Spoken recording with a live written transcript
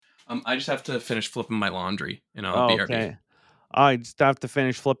I just have to finish flipping my laundry, and I'll Oh, be ready. okay. I just have to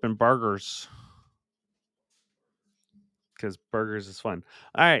finish flipping burgers because burgers is fun.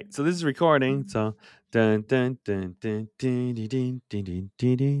 All right, so this is recording. So dun dun dun dun dun dun dun dun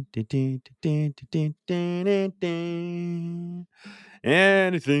dun dun dun dun dun dun dun.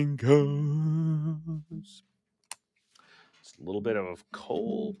 Anything goes. Just a little bit of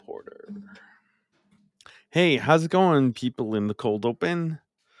Cole Porter. Hey, how's it going, people in the cold open?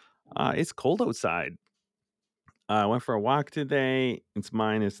 It's cold outside. I went for a walk today. It's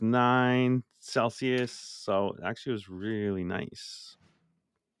 -9 Celsius, so it actually was really nice.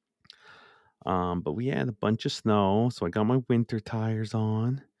 But we had a bunch of snow, so I got my winter tires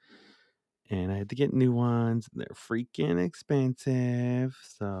on, and I had to get new ones. They're freaking expensive,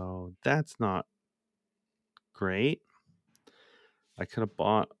 so that's not great. I could have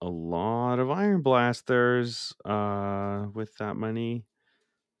bought a lot of Iron Blasters with that money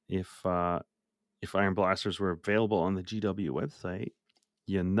if Iron Blasters were available on the GW website.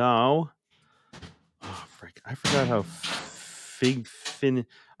 You know. Oh, frick. I forgot how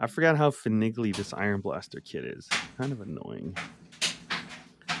I forgot how finagly this Iron Blaster kit is. Kind of annoying.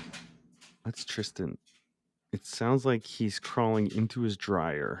 That's Tristan. It sounds like he's crawling into his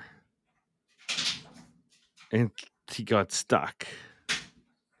dryer. And he got stuck.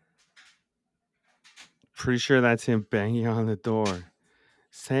 Pretty sure that's him banging on the door,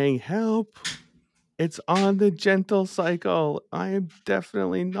 saying, "Help! It's on the gentle cycle. I am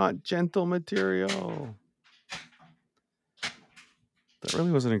definitely not gentle material." That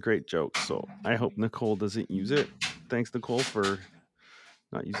really wasn't a great joke, so I hope Nicole doesn't use it. Thanks, Nicole, for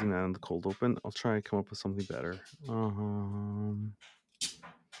not using that in the cold open. I'll try to come up with something better.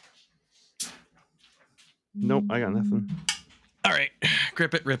 Nope, I got nothing. All right,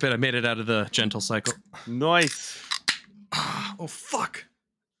 grip it, rip it. I made it out of the gentle cycle. Nice. Oh, fuck.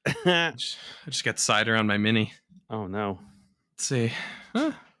 I just got cider on my mini. Oh, no. Let's see.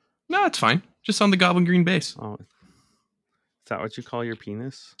 No, it's fine. Just on the Goblin Green base. Oh, is that what you call your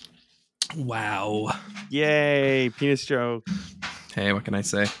penis? Wow. Yay, penis joke. Hey, what can I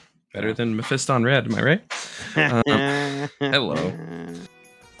say? Better than Mephiston Red, am I right? Hello.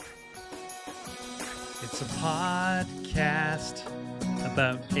 It's a podcast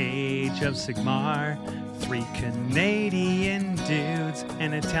about Age of Sigmar. 3 Canadian dudes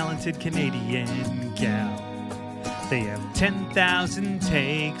and a talented Canadian gal. They have 10,000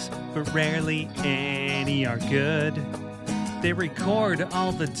 takes, but rarely any are good. They record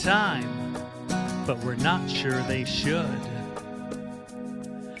all the time, but we're not sure they should.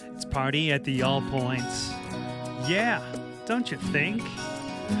 It's Party at the All Points. Yeah, don't you think?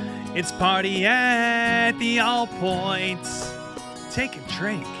 It's Party at the All Points. Take a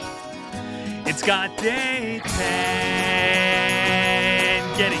drink. It's got Day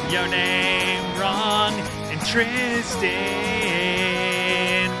 10 getting your name wrong, and Tristan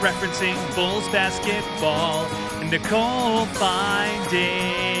referencing Bulls basketball, and Nicole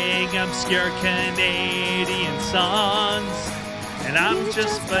finding obscure Canadian songs, and I'm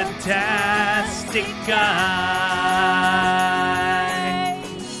just fantastic guy.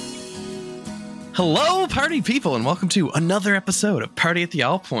 Hello, party people, and welcome to another episode of Party at the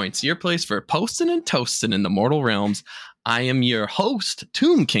All Points, your place for posting and toasting in the mortal realms. I am your host,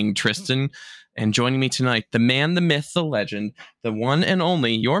 Tomb King Tristan, and joining me tonight, the man, the myth, the legend, the one and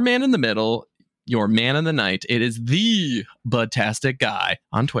only, your man in the middle, your man in the night. It is the Budtastic Guy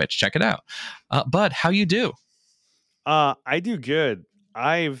on Twitch. Check it out. Bud, how you do? I do good.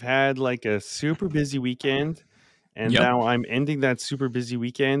 I've had like a super busy weekend, and now I'm ending that super busy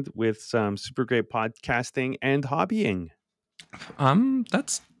weekend with some super great podcasting and hobbying.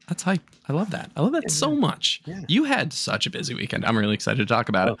 That's hype. I love that. I love that so much. Yeah. You had such a busy weekend. I'm really excited to talk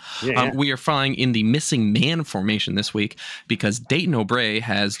about it. Yeah. We are flying in the missing man formation this week because Dayton O'Bray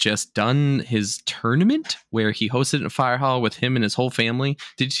has just done his tournament where he hosted it in Fire Hall with him and his whole family.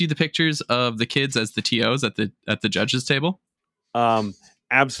 Did you see the pictures of the kids as the TOs at the judges table?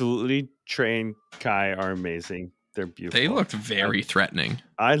 Absolutely. Trey and Kai are amazing. They're beautiful. They looked very threatening.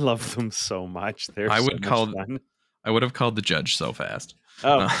 I love them so much. They're so much fun. I would have called the judge so fast.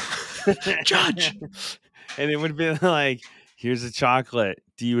 Oh, judge. And it would be like, here's a chocolate.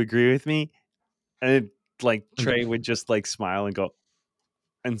 Do you agree with me? And Trey would just smile and go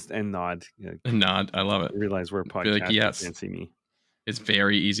and nod. And nod. I love it. Realize we're podcasting. Like, yes. Can't see me. It's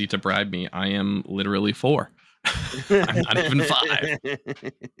very easy to bribe me. I am literally 4. I'm not even 5.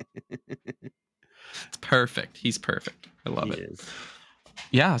 It's perfect. He's perfect. I love it.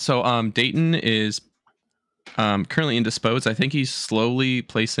 Yeah. So Dayton is currently indisposed. I think he's slowly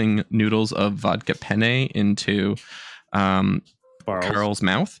placing noodles of vodka penne into Carl's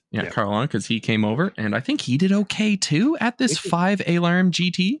mouth. Yeah, Yeah. Carl on, because he came over, and I think he did okay too at this Think he- 5 Alarm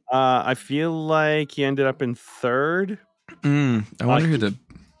GT. I feel like he ended up in third. I wonder who the.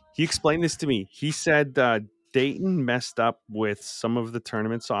 He explained this to me. He said Dayton messed up with some of the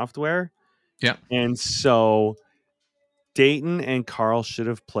tournament software. Yeah. And so Dayton and Carl should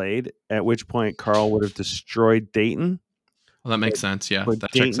have played, at which point Carl would have destroyed Dayton. Well, that makes sense. Yeah, But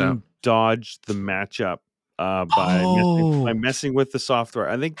that Dayton checks out. dodged the matchup by messing with the software.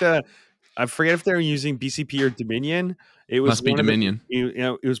 I think I forget if they were using BCP or Dominion. It was Must be Dominion.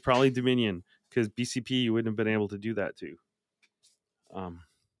 It was probably Dominion, because BCP you wouldn't have been able to do that too.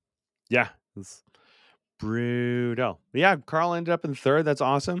 Yeah, it's brutal. Yeah, Carl ended up in third. That's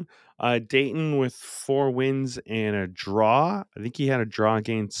awesome. Dayton with 4 wins and a draw. I think he had a draw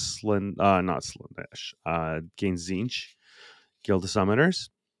against not Slendash, against Zinch, Guild of Summoners.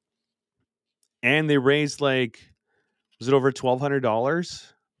 And they raised was it over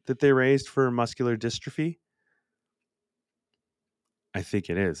 $1,200 that they raised for muscular dystrophy? I think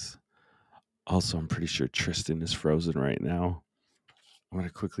it is. Also, I'm pretty sure Tristan is frozen right now. I'm going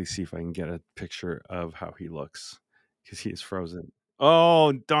to quickly see if I can get a picture of how he looks, because he is frozen.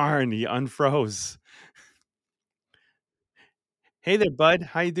 Oh, darn. He unfroze. Hey there, bud.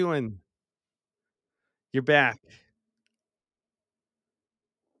 How you doing? You're back.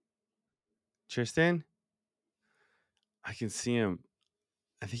 Tristan? I can see him.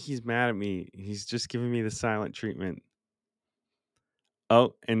 I think he's mad at me. He's just giving me the silent treatment.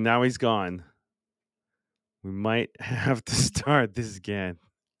 Oh, and now he's gone. We might have to start this again.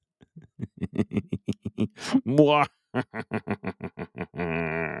 Well,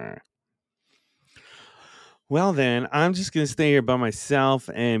 then, I'm just going to stay here by myself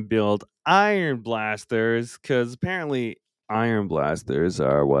and build iron blasters, because apparently iron blasters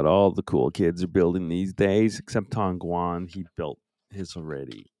are what all the cool kids are building these days, except Tongguan. He built his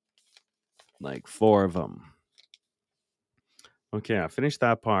already. 4 of them. Okay, I finished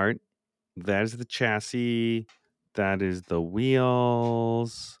that part. That is the chassis. That is the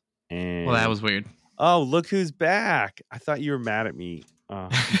wheels. And Well, that was weird. oh, look who's back. I thought you were mad at me. No,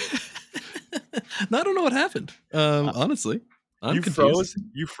 I don't know what happened. Honestly, I'm you confused.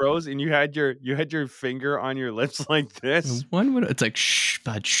 froze, and you had your finger on your lips like this. It's like, shh,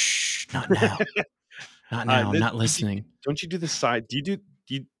 bud, shh, not now, not now. I'm not listening. Don't you do the side? Do you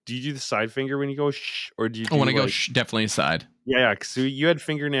do the side finger when you go shh, or do you? I want to go shh, definitely aside. Yeah. So you had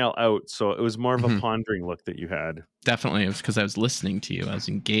fingernail out, so it was more of a pondering look that you had. Definitely, it was because I was listening to you. I was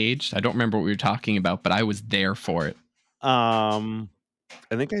engaged. I don't remember what we were talking about, but I was there for it. I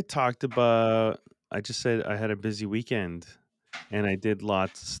think I talked about. I just said I had a busy weekend, and I did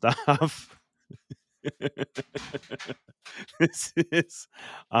lots of stuff. This is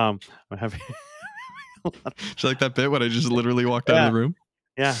I'm having Do you like that bit when I just literally walked out of the room?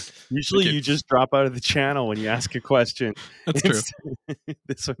 Yeah. Usually you just drop out of the channel when you ask a question. That's true.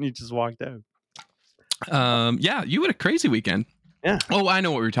 This one you just walked out. Yeah, you had a crazy weekend. Yeah. Oh, I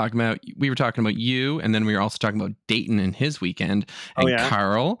know what we were talking about. We were talking about you, and then we were also talking about Dayton and his weekend, and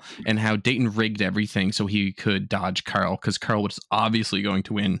Carl, and how Dayton rigged everything so he could dodge Carl, because Carl was obviously going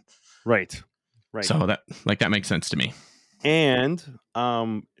to win. Right. So that makes sense to me. And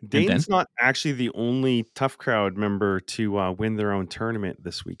Dayton's not actually the only Tough Crowd member to win their own tournament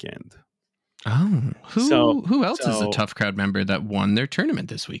this weekend. Oh, who else is a Tough Crowd member that won their tournament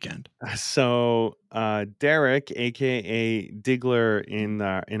this weekend? So Derek, aka Diggler, in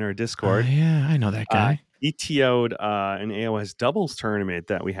our Discord. Yeah, I know that guy. He TO'd an AOS doubles tournament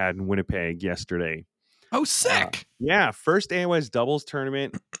that we had in Winnipeg yesterday. Oh, sick! Yeah, first AOS doubles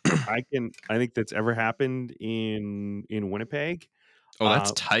tournament I think that's ever happened in Winnipeg. Oh,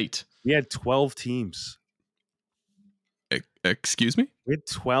 that's tight. We had 12 teams. Excuse me? We had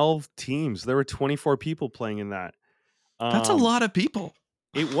 12 teams. There were 24 people playing in that. That's a lot of people.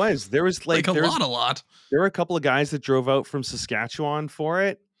 It was. There was a lot. There were a couple of guys that drove out from Saskatchewan for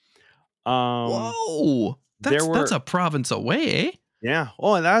it. Whoa. That's a province away, eh? Yeah.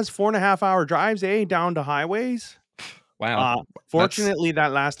 Oh, and that was 4.5 hour drives, down to highways. Wow. Fortunately,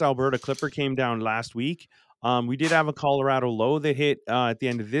 that last Alberta Clipper came down last week. We did have a Colorado low that hit at the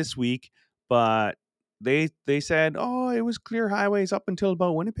end of this week, but they said, oh, it was clear highways up until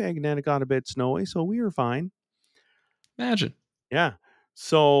about Winnipeg, and then it got a bit snowy, so we were fine. Imagine. Yeah.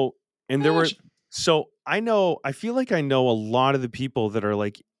 So, and there were, so I feel like I know a lot of the people that are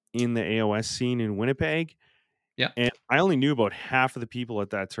in the AOS scene in Winnipeg. Yeah. And I only knew about half of the people at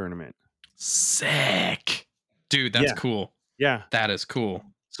that tournament. Sick. Dude, that's cool. Yeah. That is cool.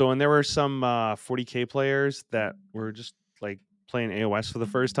 So, and there were some 40K players that were just playing AOS for the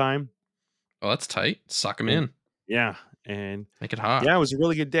first time. Oh, that's tight. Suck them in. Yeah. and Make it hot. yeah, it was a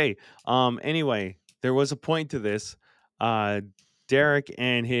really good day. Anyway, there was a point to this. Derek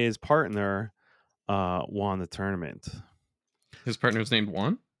and his partner won the tournament. His partner was named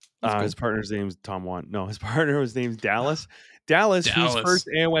Juan. That's cool. His partner's name's Tom Juan. No, his partner was named Dallas. Dallas, whose first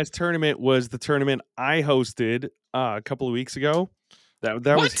AOS tournament was the tournament I hosted a couple of weeks ago. That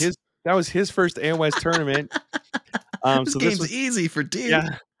was his first AOS tournament. This game's easy for D.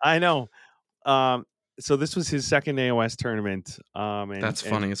 Yeah, I know. So this was his second AOS tournament. And that's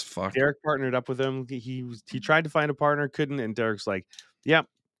funny as fuck. Derek partnered up with him. He tried to find a partner, couldn't, and Derek's like, "Yep,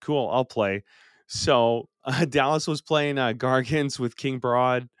 cool, I'll play." So Dallas was playing Gargants with King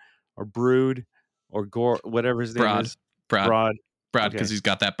Broad or Brood or Gore, whatever his name is. Broad, because he's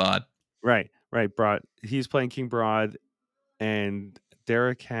got that bod. Right, Broad. He's playing King Broad, and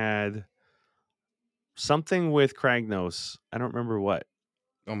Derek had something with Kragnos. I don't remember what.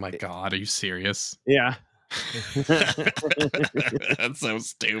 Oh my god, are you serious? Yeah. That's so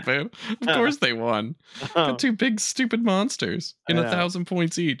stupid. Of course they won. Got two big stupid monsters in 1,000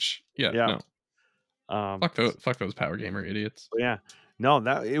 points each. Yeah. No. Fuck those power gamer idiots. Yeah. No,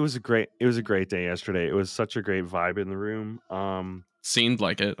 it was a great day yesterday. It was such a great vibe in the room. Seemed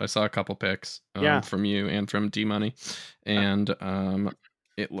like it. I saw a couple pics from you and from D Money, and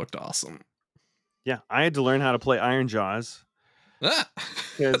it looked awesome. Yeah, I had to learn how to play Iron Jaws.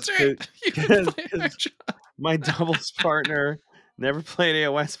 That's right. My doubles partner never played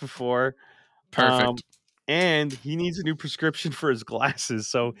AOS before. Perfect. And he needs a new prescription for his glasses.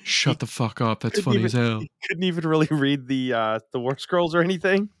 So shut the fuck up. That's funny as hell. He couldn't even really read the War Scrolls or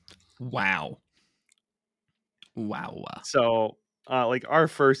anything. Wow. So like our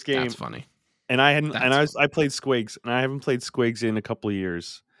first game. That's funny. And I played Squigs, and I haven't played Squigs in a couple of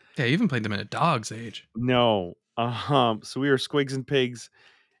years. Yeah, you even played them at a dog's age. No. So we were Squigs and Pigs,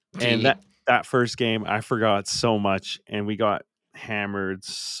 and that first game I forgot so much, and we got hammered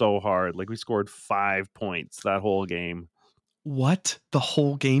so hard. Like we scored 5 points that whole game. What? The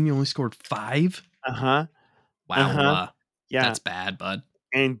whole game you only scored 5? Wow. Yeah, that's bad, bud.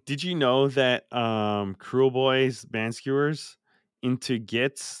 And did you know that Cruel Boys Manskewers into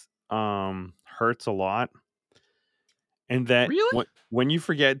Gits hurts a lot? And that really? When you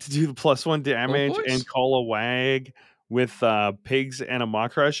forget to do the +1 damage and call a wag with pigs and a Maw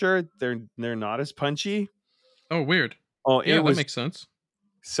Crusher, they're not as punchy. Oh, weird. Oh, yeah, that makes sense.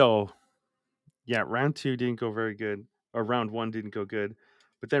 So, yeah, round 2 didn't go very good, or round 1 didn't go good,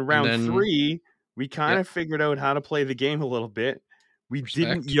 but then round 3 we kind of figured out how to play the game a little bit. We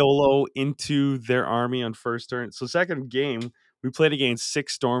didn't YOLO into their army on first turn. So second game we played against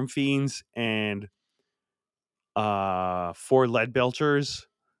 6 Storm Fiends and 4 Lead Belchers,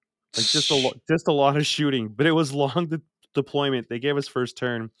 like just a lot of shooting, but it was long deployment. They gave us first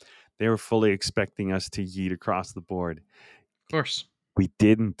turn. They were fully expecting us to yeet across the board. Of course, we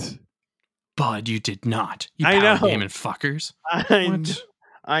didn't. Bud, you did not. You power gaming fuckers.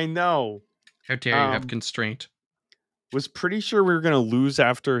 I know. How dare you have constraint? Was pretty sure we were gonna lose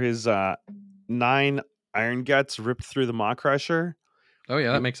after his 9 Iron Guts ripped through the Maw Crusher. Oh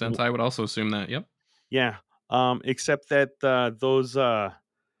yeah, that makes sense. I would also assume that. Yep. Yeah. Except that those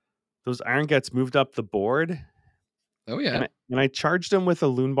Iron Guts moved up the board. Oh yeah. And I charged him with a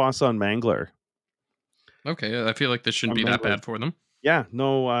Loon Boss on Mangler. Okay, I feel like this shouldn't be that bad for them. Yeah,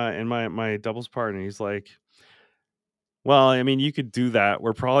 no, and my doubles partner, he's like, well, I mean, you could do that.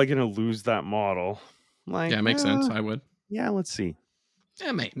 We're probably gonna lose that model. Like, yeah, it makes sense. I would. Yeah, let's see.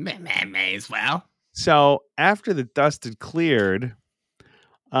 Yeah, may as well. So after the dust had cleared,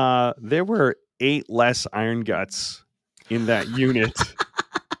 there were 8 less Iron Guts in that unit.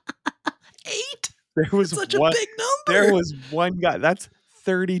 8? There was such a big number. There was one guy. That's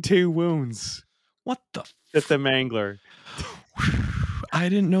 32 wounds. What the? At the Mangler. I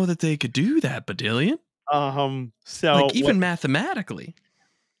didn't know that they could do that, Badillion. So like even mathematically.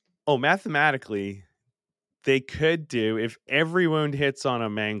 Oh, mathematically, they could do if every wound hits on a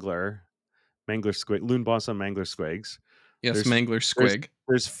Mangler Squig, Loon Boss on Mangler Squigs. Yes, Mangler Squig.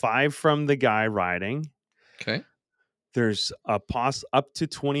 There's 5 from the guy riding. Okay. There's a up to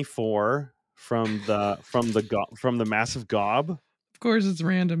 24 from the massive gob. Of course, it's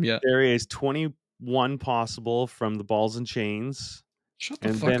random. Yeah. There is 21 possible from the balls and chains. Shut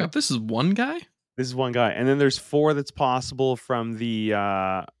the fuck up. This is one guy. This is one guy, and then there's 4 that's possible from the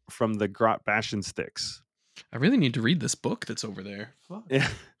Grot Bastion sticks. I really need to read this book that's over there. Fuck. Yeah.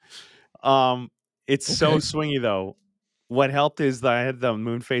 It's so swingy though. What helped is that I had the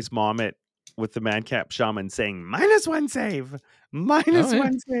Moonface Mommet with the Madcap Shaman saying -1 save,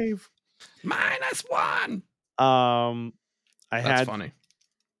 -1 save, -1. That's funny.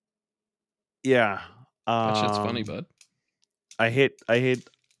 Yeah. That shit's funny, bud. I hit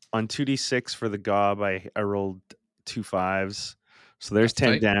on 2d6 for the gob. I rolled 2 5s. So there's That's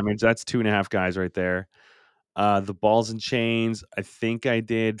 10 tight. damage. That's 2.5 guys right there. The balls and chains, I think I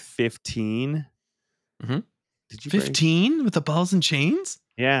did 15. Mhm. Did you break? 15 with the balls and chains?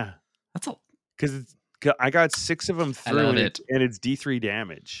 Yeah, That's a because I got 6 of them I through, love and it. it's D3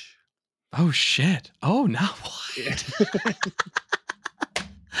 damage. Oh shit. Oh, now Yeah. what?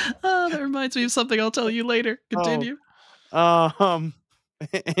 Oh, that reminds me of something I'll tell you later. Continue.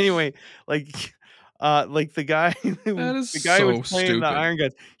 Anyway, like the guy That is the guy who was so playing the stupid. Iron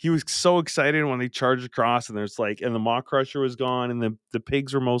Guns, he was so excited when they charged across, and there's like, and the Maw Crusher was gone, and the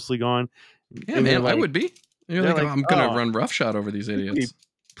pigs were mostly gone. Yeah, And man, I would be. You're they're like, oh, like, I'm gonna run roughshod over these we idiots.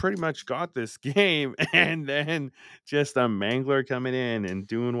 pretty much got this game. And then just a mangler coming in and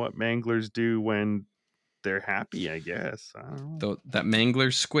doing what manglers do when they're happy, I guess. I don't know. Though that mangler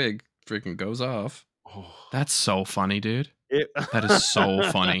squig freaking goes off. Oh, That's so funny, dude. it, That is so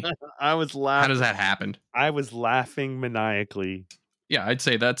funny. I was How laughing. does that happen? I was laughing maniacally. Yeah, I'd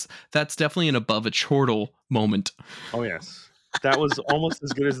say that's definitely an above a chortle moment. Oh yes, that was almost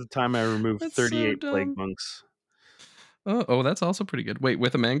as good as the time I removed That's so 38 plague dumb. monks Oh, that's also pretty good. Wait,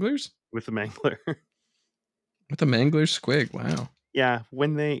 with the manglers? with the mangler. With the mangler squig. Wow. Yeah,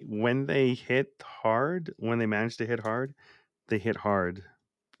 when they hit hard, when they manage to hit hard, they hit hard.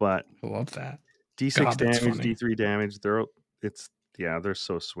 But I love that. D6 God, that's damage, funny. D3 damage, they're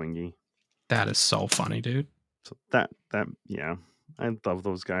so swingy. That is so funny, dude. So that yeah, I love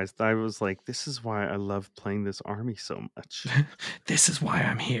those guys. I was like, this is why I love playing this army so much. This is why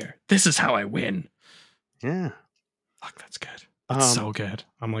I'm here. This is how I win. Yeah. Fuck, that's good. That's Um, so good.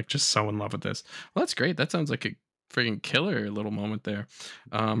 I'm like just so in love with this. Well, that's great. That sounds like a freaking killer little moment there.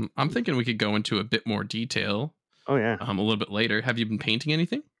 I'm thinking we could go into a bit more detail Oh yeah. a little bit later. Have you been painting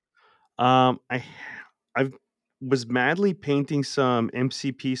anything? I was madly painting some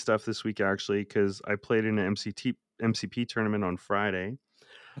MCP stuff this week actually, because I played in an MCP tournament on Friday.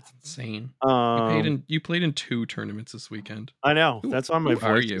 That's insane. Um, You played in 2 tournaments this weekend. I know, Who- that's why my who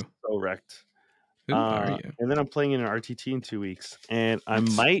are voice you? is so wrecked. Who are you? And then I'm playing in an RTT in 2 weeks, and I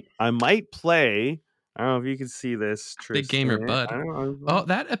might play. I don't know if you can see this, Big gamer Tristan. bud. I don't know. Oh,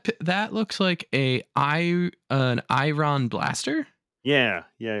 that looks like an iron blaster. Yeah.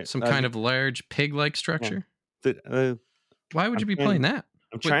 Some kind of large pig-like structure. Why would you be playing that?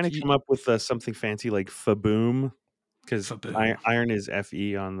 I'm trying to come up with something fancy like Faboom, because Faboom. iron is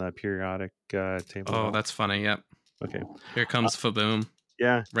Fe on the periodic table. Oh, that's funny. Yep. Okay. Here comes Faboom.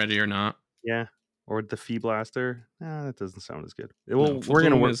 Yeah. Ready or not. Yeah. Or the Fee Blaster. Nah, that doesn't sound as good. No, Well, we're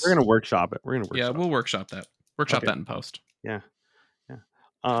gonna Faboom workshop it. Yeah, we'll workshop that. Workshop Okay. that in post. Yeah.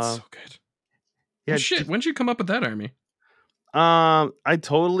 That's so good. Yeah. Oh, shit. When'd you come up with that army? I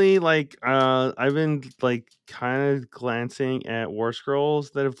totally I've been like kind of glancing at War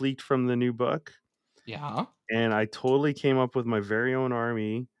Scrolls that have leaked from the new book, Yeah. and I totally came up with my very own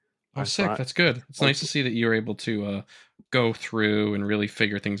army. Oh, I sick. thought- That's good. It's nice to see that you were able to go through and really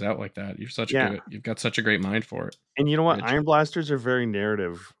figure things out like that. You've got such a great mind for it. And you know what? Good. Iron Blasters are very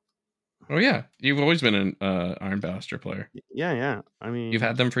narrative. Oh yeah, you've always been an Iron Blaster player. Yeah. I mean, You've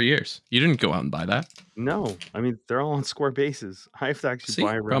had them for years. You didn't go out and buy that. no. I mean, they're all on square bases. I have to actually See?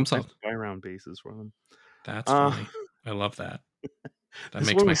 buy Problem solved. round bases for them. That's Uh, funny. I love that. That This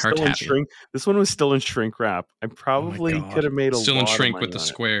makes one my was heart still in happy. shrink. This one was still in shrink wrap. I Oh my probably God. could have made a Still lot in shrink of with money the on it.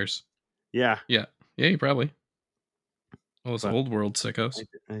 squares. Yeah, Yeah, you probably. Well, it's But- old world sickos.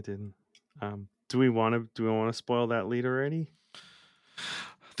 I didn't. Do we want to spoil that lead already?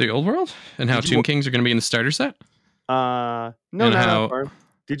 The old world and how Did you Tomb Kings are going to be in the starter set. No, And not how- that far.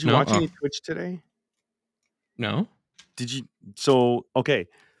 Did you No? watch Oh. any Twitch today? No. Did you? So okay.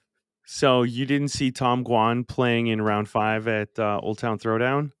 So you didn't see Tom Guan playing in round 5 at Old Town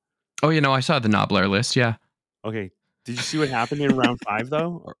Throwdown? Oh, I saw the Nobler list. Yeah. Okay. Did you see what happened in round 5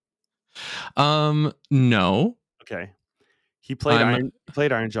 though? No. Okay. He played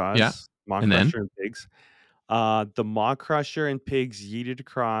Iron Jaws, Yeah. Maw And then? Crusher and Pigs. The Maw Crusher and Pigs yeeted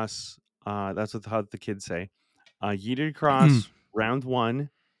across. That's how the kids say. Yeeted across round 1.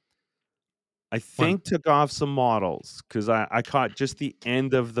 I think took off some models because I caught just the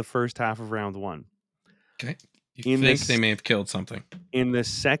end of the first half of round 1. Okay. In think this- they may have killed something. In the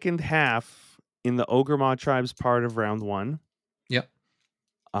second half, in the Ogremont tribes part of round 1, Yep.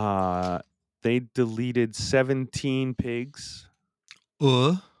 they deleted 17 pigs,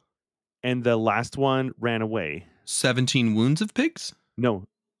 and the last one ran away. 17 wounds of pigs? No,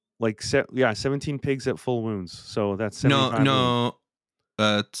 17 pigs at full wounds. So that's 75 wounds. No.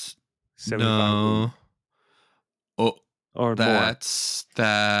 That's 75 wounds. Oh, Or more. that's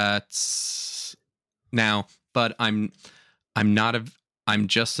now. But I'm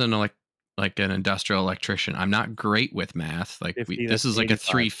just like an industrial electrician. I'm not great with math. Like 50, this that's is like a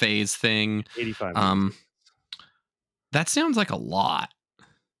 85. 3-phase thing. 85 That sounds like a lot.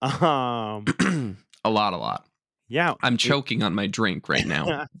 Um, a lot. yeah. I'm choking on my drink right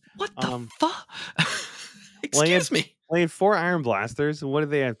now. What the fuck? Excuse me. They had 4 iron blasters. And what do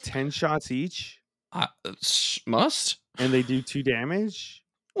they have? 10 shots each? Must. And they do 2 damage?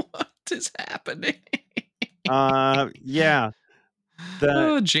 What is happening? Yeah.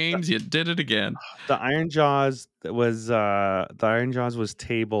 James, you did it again. The Iron Jaws was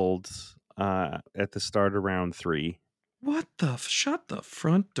tabled at the start of round 3. What the? Shut the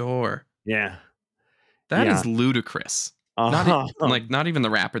front door. Yeah. That is ludicrous. Not even the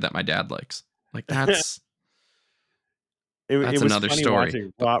rapper that my dad likes. Like that's it was another funny story.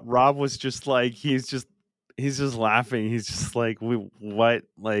 watching. Rob was just like he's just laughing. He's just like, what?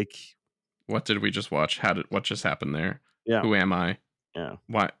 Like, what did we just watch? What just happened there? Yeah. Who am I? Yeah.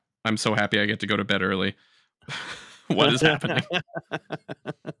 Why? I'm so happy I get to go to bed early. What is happening?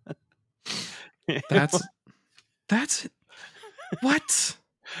 That's what?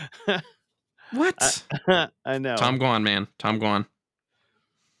 What? I know. Tom Guan, man. Tom Guan.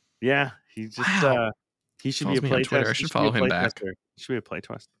 Yeah, he just he should Follows be a me on Twitter. playtester. I should follow him back. Should be a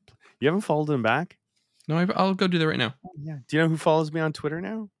playtester. You haven't followed him back? No, I'll go do that right now. Oh, yeah. Do you know who follows me on Twitter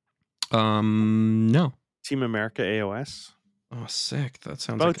now? No. Team America AOS. Oh, sick. That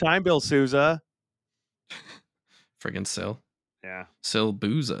sounds About time, Bill Souza. Friggin' Sil. Yeah. Sil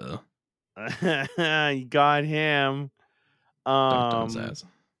Booza. You got him.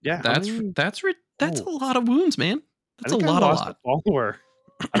 Yeah. That's a lot of wounds, man. That's a lot. A follower.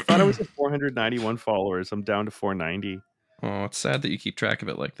 I thought I was at 491 followers. I'm down to 490. Oh, it's sad that you keep track of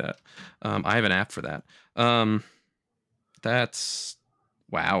it like that. I have an app for that. That's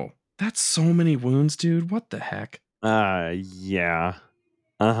wow. That's so many wounds, dude. What the heck? Yeah.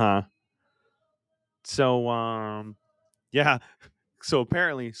 So, yeah. So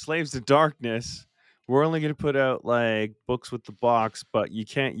apparently, Slaves to Darkness, we're only going to put out like books with the box, but you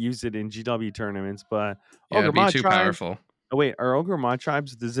can't use it in GW tournaments. But it'd be too powerful. Oh wait, are Ogre Mod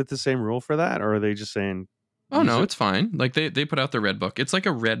Tribes? Is it the same rule for that, or are they just saying? Oh no, it's fine. Like they put out the red book. It's like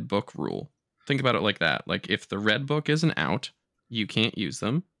a red book rule. Think about it like that. Like if the red book isn't out, you can't use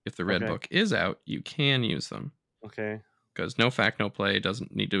them. If the red book is out, you can use them. Okay. Because no fact, no play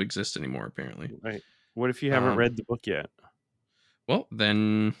doesn't need to exist anymore, apparently. Right. What if you haven't read the book yet? Well,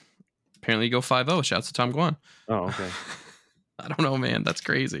 then apparently you go 5-0. Shouts to Tom Guan. Oh, okay. I don't know, man. That's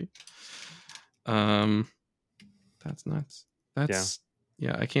crazy. That's nuts.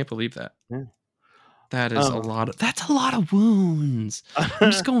 Yeah, I can't believe that. Yeah. That is that's a lot of wounds.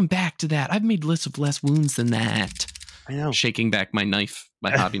 I'm just going back to that. I've made lists of less wounds than that. I know. Shaking back my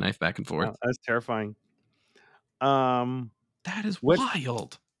hobby knife back and forth. Oh, that's terrifying. That is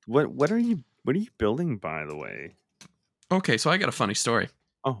wild. What are you building, by the way? Okay, so I got a funny story.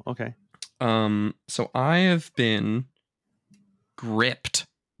 Oh, okay. So I have been gripped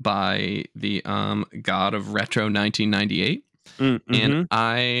by the God of Retro 1998. And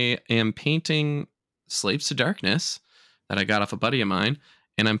I am painting Slaves to Darkness that I got off a buddy of mine,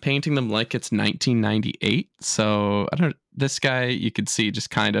 and I'm painting them like it's 1998. So this guy, you could see, just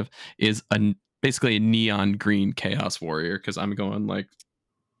kind of is basically a neon green Chaos Warrior, because I'm going like,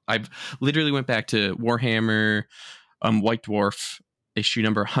 I've literally went back to Warhammer White Dwarf issue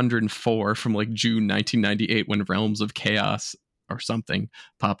number 104 from like June 1998 when Realms of Chaos or something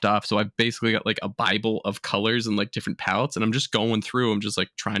popped off. So I've basically got like a Bible of colors and like different palettes, and I'm just going through. I'm just like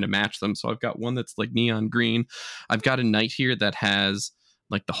trying to match them. So I've got one that's like neon green. I've got a knight here that has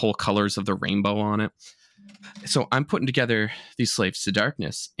like the whole colors of the rainbow on it. So I'm putting together these Slaves to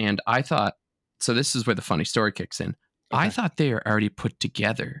Darkness, and I thought, so this is where the funny story kicks in. Okay. I thought they were already put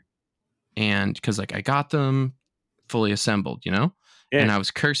together, and because like I got them fully assembled, you know? Yeah. And I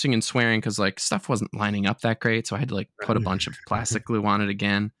was cursing and swearing because like stuff wasn't lining up that great. So I had to like put a bunch of plastic glue on it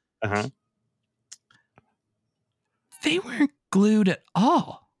again. They weren't glued at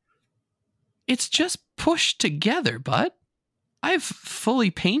all. It's just pushed together, bud. I've fully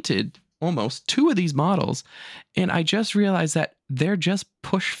painted almost 2 of these models, and I just realized that they're just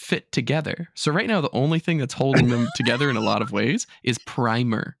push fit together. So right now, the only thing that's holding them together in a lot of ways is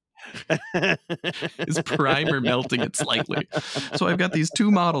primer. Is primer melting it slightly. So I've got these 2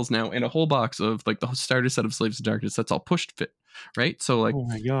 models now and a whole box of like the starter set of Slaves to Darkness that's all pushed fit, right? So like, oh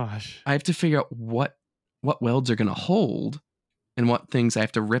my gosh, I have to figure out what welds are going to hold and what things I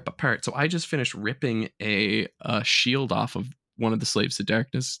have to rip apart. So I just finished ripping a shield off of one of the Slaves to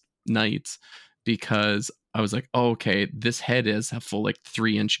Darkness knights because I was like, oh, okay, this head is a full like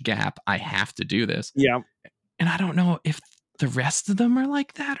 3-inch gap. I have to do this. Yeah. And I don't know if the rest of them are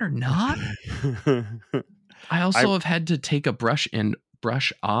like that or not. I also have had to take a brush and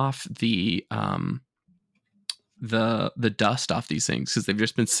brush off the dust off these things because they've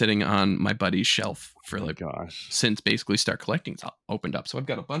just been sitting on my buddy's shelf for like gosh. since basically Start Collecting's opened up. So I've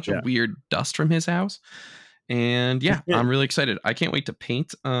got a bunch Yeah. of weird dust from his house. And yeah, I'm really excited. I can't wait to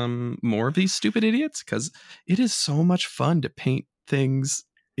paint more of these stupid idiots because it is so much fun to paint things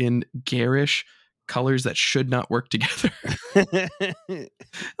in garish colors that should not work together.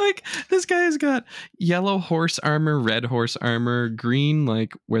 Like this guy has got yellow horse armor, red horse armor, green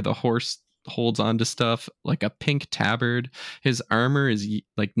like where the horse holds onto stuff, like a pink tabard. His armor is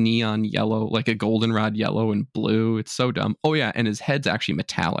like neon yellow, like a goldenrod yellow and blue. It's so dumb. Oh yeah, and his head's actually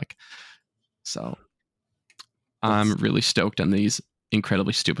metallic. So I'm really stoked on these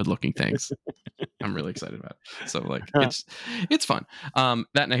incredibly stupid looking things. I'm really excited about it. So like it's fun. That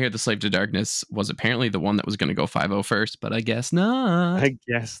and I hear the Slave to Darkness was apparently the one that was going to go 5-0 first, but I guess not. I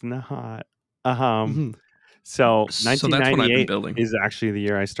guess not. So So that's what I've been 1998 building. is actually the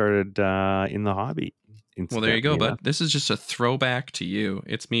year I started in the hobby. Well, there you go, bud. This is just a throwback to you.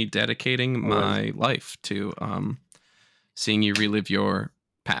 It's me dedicating my life to seeing you relive your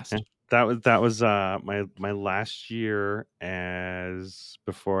past. That was my last year as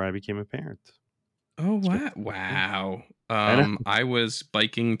before I became a parent. Oh wow. I was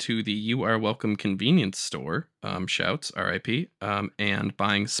biking to the You Are Welcome convenience store, shouts RIP, and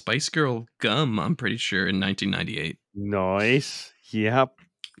buying Spice Girl gum, I'm pretty sure, in 1998. Nice. Yep.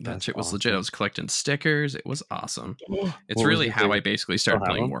 That shit was legit. I was collecting stickers. It was awesome. It's really how I basically started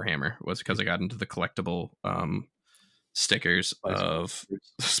playing Warhammer, was because I got into the collectible stickers of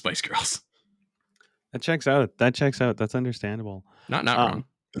Spice Girls. That checks out. That's understandable. Not wrong.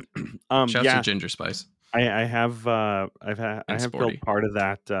 Shouts to Ginger Spice. I have built part of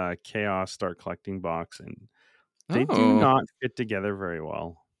that Chaos Start Collecting box, and they do not fit together very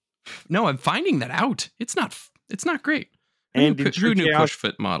well. No, I'm finding that out. It's not great. And who knew push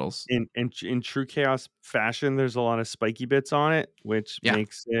fit models? In true Chaos fashion, there's a lot of spiky bits on it, which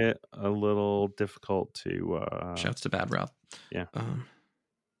makes it a little difficult to. Shouts to Bad Rob. Yeah.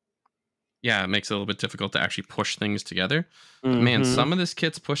 Yeah, it makes it a little bit difficult to actually push things together. But man, some of this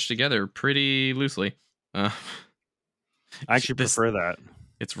kit's pushed together pretty loosely. I actually prefer that.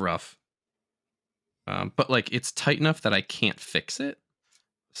 It's rough. But like it's tight enough that I can't fix it.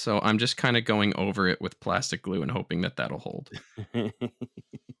 So I'm just kind of going over it with plastic glue and hoping that that'll hold.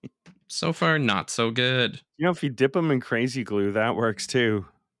 So far, not so good. You know, if you dip them in crazy glue, that works too.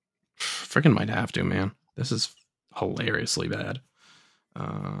 Freaking might have to, man. This is hilariously bad.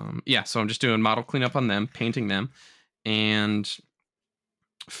 So I'm just doing model cleanup on them, painting them. And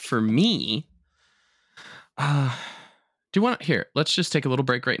for me, let's just take a little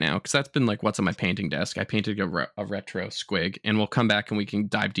break right now, because that's been like what's on my painting desk. I painted a retro squig, and we'll come back and we can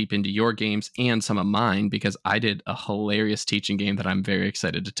dive deep into your games and some of mine, because I did a hilarious teaching game that I'm very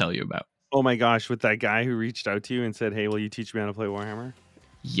excited to tell you about. Oh my gosh, with that guy who reached out to you and said, hey, will you teach me how to play Warhammer?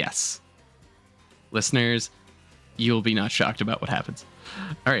 Yes. Listeners, you'll be not shocked about what happens.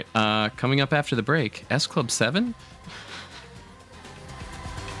 All right, coming up after the break, S Club 7.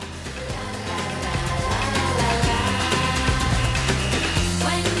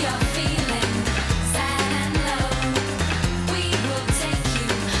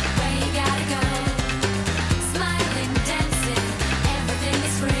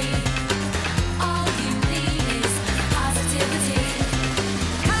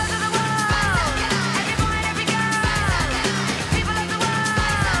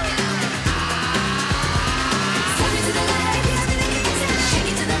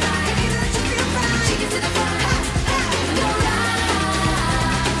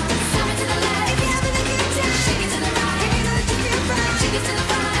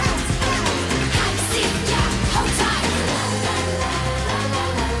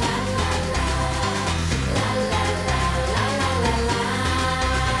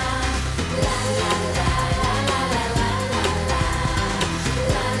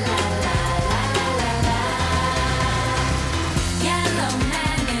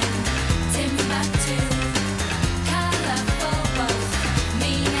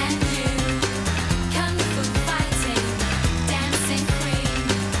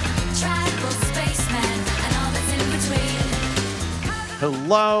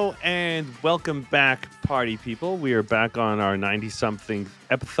 Hello and welcome back, party people. We are back on our 90-something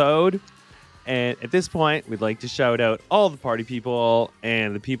episode. And at this point, we'd like to shout out all the party people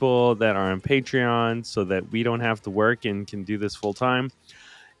and the people that are on Patreon so that we don't have to work and can do this full time.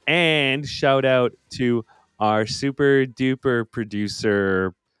 And shout out to our super duper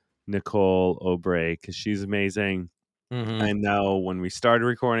producer, Nicole Obrey, because she's amazing. Mhm. I know when we started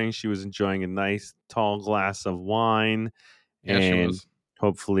recording, she was enjoying a nice tall glass of wine, Yeah, she and was.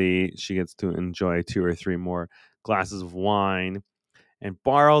 hopefully she gets to enjoy 2 or 3 more glasses of wine. And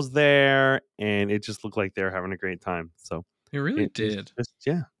Barl's there, and it just looked like they're having a great time. So It really it was did. just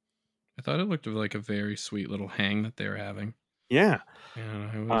yeah. I thought it looked like a very sweet little hang that they were having. Yeah.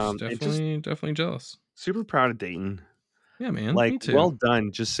 And I was And just definitely jealous. super proud of Dayton. Yeah, man. Like, Me too. well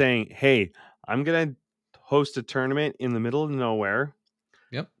done just saying, "Hey, I'm gonna host a tournament in the middle of nowhere.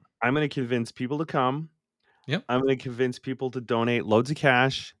 Yep. I'm gonna convince people to come. Yep. I'm gonna convince people to donate loads of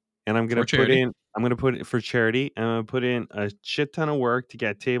cash, and I'm For gonna charity. put it for charity, and I'm gonna put in a shit ton of work to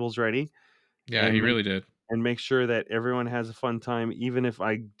get tables ready Yeah, and he really did. make sure that everyone has a fun time, even if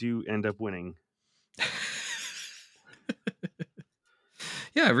I do end up winning."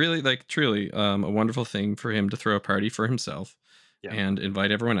 Yeah, really, like truly, a wonderful thing for him to throw a party for himself Yeah. and invite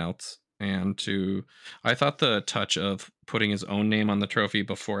everyone else. And I thought the touch of putting his own name on the trophy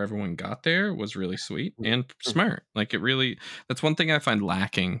before everyone got there was really sweet and smart. Like, that's one thing I find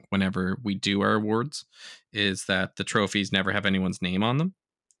lacking whenever we do our awards is that the trophies never have anyone's name on them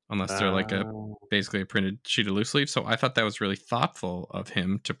unless they're like Oh, basically a printed sheet of loose leaf. So I thought that was really thoughtful of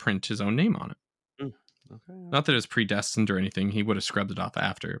him to print his own name on it. mm, okay, Not that okay. it was predestined or anything. He would have scrubbed it off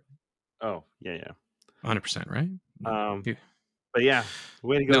after. Oh, yeah. 100%, right? Um, Yeah. but yeah,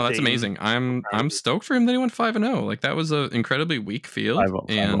 way to go, No, that's Dayton. amazing. I'm I'm proud of I'm you. stoked for him that he went 5-0. Like that was an incredibly weak field 5-0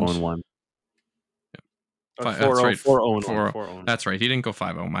 and and 1. that's 4-0, right. 4-0 and 1, 4 4-0 and 1. That's right. He didn't go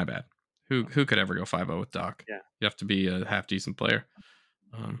 5-0. My bad. Who could ever go 5-0 with Doc? Yeah. You have to be a half decent player.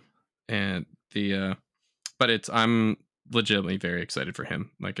 And but I'm legitimately very excited for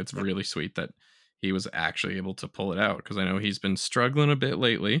him. Like it's Yeah. really sweet that he was actually able to pull it out because I know he's been struggling a bit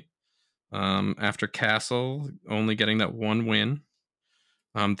lately. After Castle only getting that one win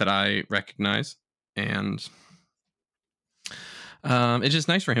that I recognize, and it's just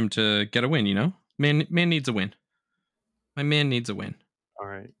nice for him to get a win. Man needs a win. My man needs a win, All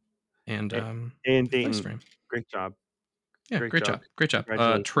right. and And it's nice Dayton, for him. great job. Yeah, Great great job. job, great job.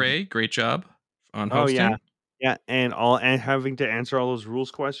 Congratulations. Trey, great job on Oh, yeah. hosting. Yeah, and having to answer all those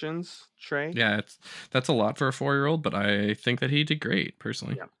rules questions, Trey. Yeah, that's a lot for a 4-year-old, but I think that he did great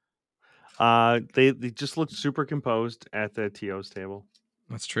personally. Yeah. They just looked super composed at the TO's table.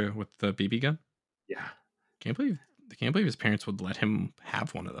 That's true with the BB gun. Yeah. Can't believe I can't believe his parents would let him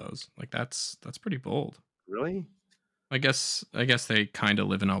have one of those. Like that's pretty bold. Really? I guess they kind of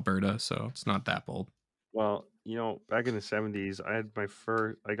live in Alberta, so it's not that bold. Well, back in the 70s,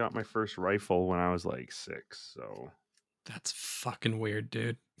 I got my first rifle when I was like 6, so That's fucking weird,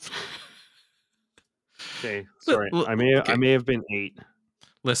 dude. okay, sorry. I Okay, may have been 8.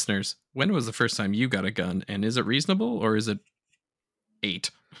 listeners, when was the first time you got a gun, and is it reasonable or is it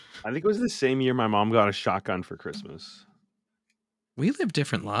 8? I think it was the same year my mom got a shotgun for Christmas. We live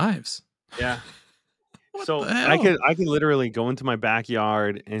different lives. Yeah. What So the hell? I could literally go into my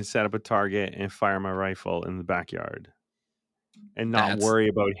backyard and set up a target and fire my rifle in the backyard and not That's worry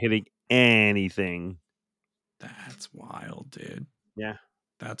about hitting anything. that's wild, dude. Yeah,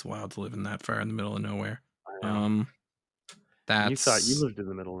 That's wild to live in that far in the middle of nowhere. I know. You thought you That's lived in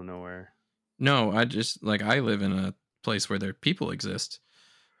the middle of nowhere. no, I just like I live in a place where there people exist.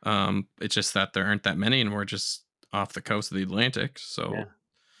 It's just that there aren't that many, and we're just off the coast of the Atlantic, so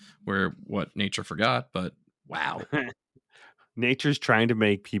we're what nature forgot. But wow, Yeah. Nature's trying to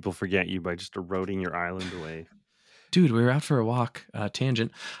make people forget you by just eroding your island away. dude, we were out for a walk.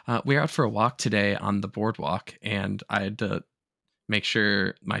 Tangent. We were out for a walk today on the boardwalk, and I had to make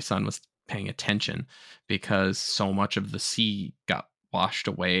sure my son was paying attention because so much of the sea got washed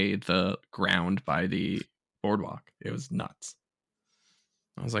away the ground by the boardwalk. It was nuts.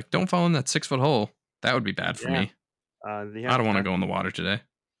 I was like, don't fall in that 6-foot hole. That would be bad for Yeah. me. I don't want to That go in the water today.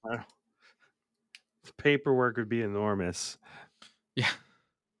 the paperwork would be enormous. Yeah.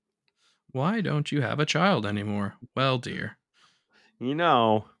 Why don't you have a child anymore? Well, dear.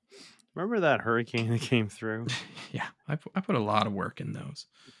 Remember that hurricane that came through? Yeah, I put a lot of work in those.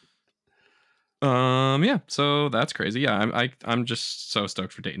 Yeah, so that's crazy. Yeah, I'm just so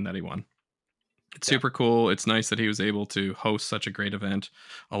stoked for Dayton that he won. It's super cool. It's nice that he was able to host such a great event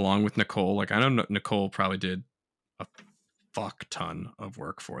along with Nicole. Like I know Nicole probably did a fuck ton of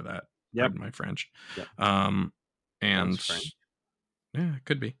work for that. Yep. Pardon my French. Yep. And French. yeah, it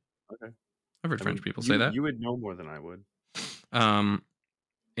could be. Okay. I've heard French people say that. You would know more than I would.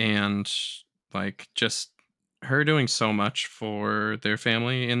 And like just her doing so much for their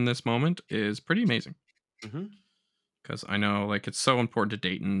family in this moment is pretty amazing. Because I know like it's so important to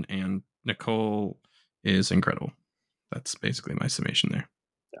Dayton, and Nicole is incredible. That's basically my summation there.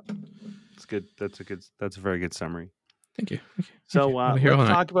 Yeah. It's good. That's a very good summary. Thank you. So I'll be here all let's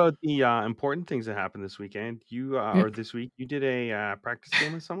night. talk about the important things that happened this weekend. You Yeah. or this week, you did a practice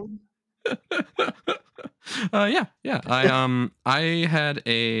game with someone. Yeah. I had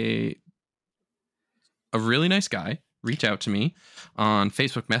a really nice guy reach out to me on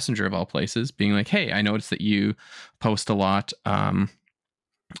Facebook Messenger of all places, being like, "Hey, I noticed that you post a lot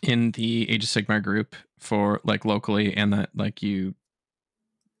in the Age of Sigmar group for like locally, and that like you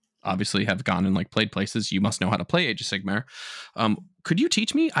obviously have gone and like played places. You must know how to play Age of Sigmar. Could you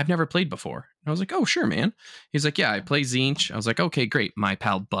teach me? I've never played before." And I was like, "Oh, sure, man." He's like, "Yeah, I play Tzeentch." I was like, "Okay, great." My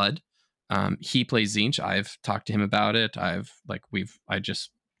pal Bud, he plays Tzeentch. I've talked to him about it. I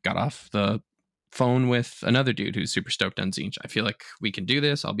just got off the phone with another dude who's super stoked on Tzeentch. I feel like we can do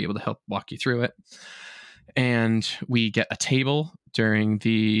this. I'll be able to help walk you through it. And we get a table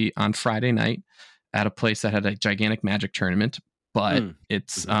on Friday night at a place that had a gigantic Magic tournament, but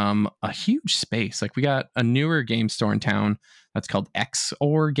it's a huge space. Like we got a newer game store in town that's called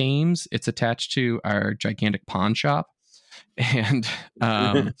XOR Games. It's attached to our gigantic pawn shop, and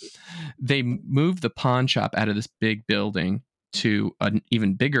they moved the pawn shop out of this big building to an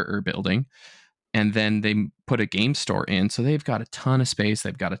even bigger building, and then they put a game store in. So they've got a ton of space.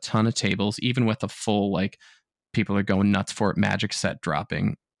 They've got a ton of tables, even with a full like people are going nuts for it Magic set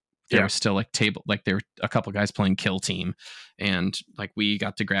dropping. There was still like there were a couple guys playing Kill Team, and like we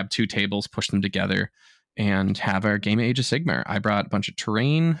got to grab 2 tables, push them together, and have our game of Age of Sigmar. I brought a bunch of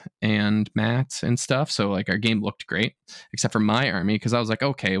terrain and mats and stuff, so like our game looked great, except for my army, because I was like,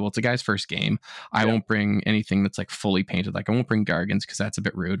 okay, well, it's a guy's first game. I won't bring anything that's like fully painted. Like I won't bring Gargants because that's a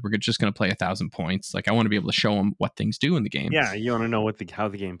bit rude. We're just going to play 1,000 points. Like I want to be able to show them what things do in the game. Yeah, you want to know how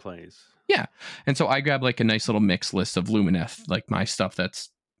the game plays. Yeah, and so I grabbed like a nice little mix list of Lumineth, like my stuff that's,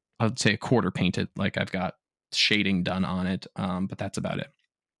 I'd say, a quarter painted. Like I've got shading done on it, but that's about it.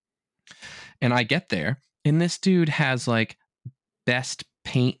 And I get there, and this dude has like best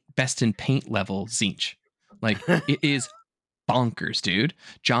in paint level Tzeentch. Like it is bonkers, dude.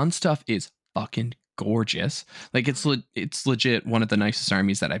 John's stuff is fucking gorgeous. Like it's legit one of the nicest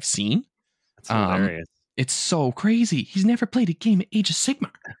armies that I've seen. That's hilarious. It's so crazy. He's never played a game of Age of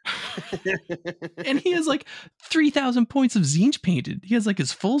Sigmar. And he has like 3,000 points of Tzeentch painted. He has like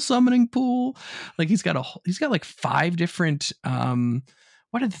his full summoning pool. Like he's got like 5 different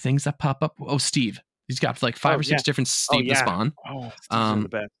what are the things that pop up? Oh, Steve. He's got like 5 or 6 different Steve the Spawn. Oh, Steve's the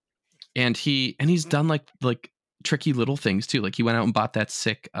best. And he's done like tricky little things too. Like he went out and bought that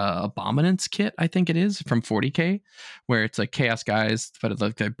sick Abominance kit, I think it is, from 40K, where it's like Chaos Guys, but it's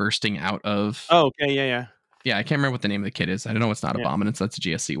like they're bursting out of. Oh, okay, yeah. Yeah, I can't remember what the name of the kit is. I don't know. It's not Abominance. That's a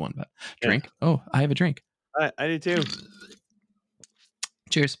GSC one. But drink. Oh, I have a drink. I do too.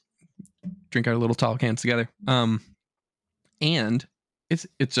 Cheers. Drink our little tall cans together. And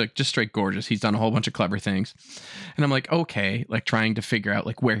it's like just straight gorgeous. He's done a whole bunch of clever things, and I'm like, okay, like trying to figure out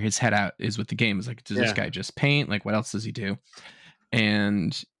like where his head out is with the game. Is like, does this guy just paint? Like, what else does he do?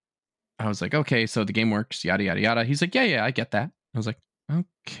 And I was like, okay, so the game works. Yada yada yada. He's like, yeah, I get that. I was like,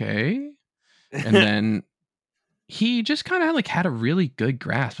 okay, and then he just kind of like had a really good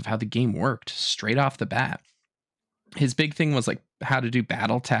grasp of how the game worked straight off the bat. His big thing was like how to do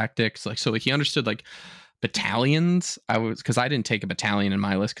battle tactics. Like, so like he understood like battalions. Because I didn't take a battalion in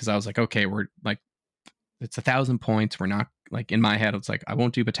my list because I was like, okay, we're like, it's 1,000 points. We're not like, in my head, it's like, I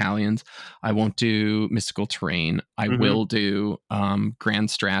won't do battalions. I won't do mystical terrain. I will do grand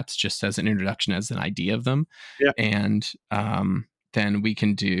strats just as an introduction, as an idea of them. Yeah. And then we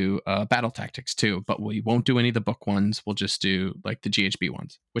can do battle tactics too, but we won't do any of the book ones. We'll just do like the GHB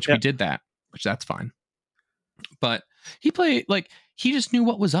ones, which we did that, which that's fine. But he played like, he just knew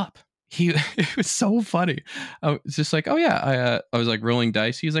what was up. It was so funny. I was just like, oh yeah, I was like rolling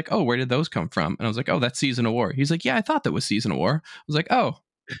dice. He's like, oh, where did those come from? And I was like, oh, that's Season of War. He's like, yeah, I thought that was Season of War. I was like, oh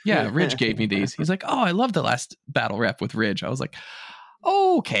yeah, Ridge gave me these. He's like, oh, I love the last battle rep with Ridge. I was like,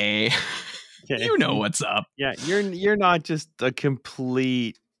 okay. You know what's up. Yeah, you're not just a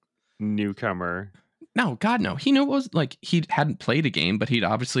complete newcomer. No, God, no. He knew it was like, he hadn't played a game, but he'd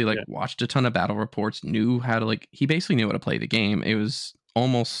obviously like watched a ton of battle reports, knew how to like, he basically knew how to play the game. It was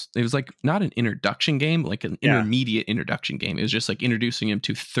like not an introduction game, like an intermediate introduction game. It was just like introducing him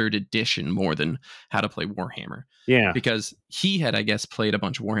to 3rd edition more than how to play Warhammer. Yeah. Because he had, I guess, played a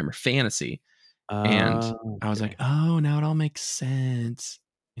bunch of Warhammer Fantasy. And I was like, oh, now it all makes sense.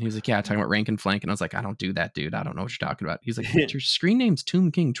 And he was like, yeah, talking about rank and flank. And I was like, I don't do that, dude. I don't know what you're talking about. He's like, but your screen name's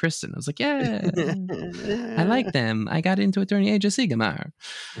Tomb King Tristan. I was like, yeah, I like them. I got into it during Age of Sigmar.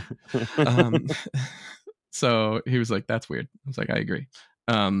 So he was like, that's weird. I was like, I agree.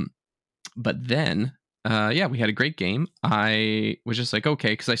 But then, we had a great game. I was just like,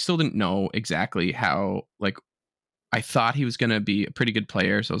 okay, because I still didn't know exactly how, like, I thought he was going to be a pretty good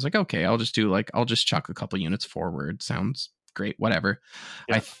player. So I was like, okay, I'll just chuck a couple units forward. Sounds great. Whatever.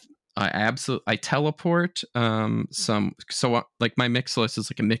 Yeah. I teleport like my mix list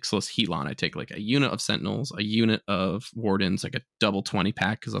is like a mix list Helon. I take like a unit of Sentinels, a unit of Wardens, like a double 20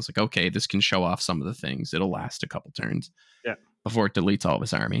 pack, because I was like, okay, this can show off some of the things. It'll last a couple turns before it deletes all of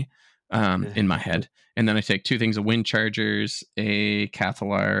his army in my head. And then I take 2 things of Wind Chargers, a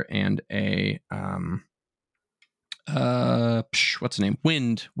Cathalar, and a what's the name?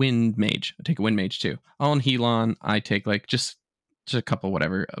 Wind Mage. I take a Wind Mage too. All in Helon. I take like just a couple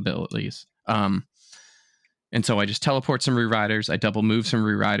whatever abilities. And so I just teleport some Reriders, I double move some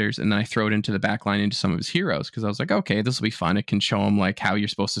Reriders, and then I throw it into the back line into some of his heroes, because I was like, okay, this will be fun. It can show him like how you're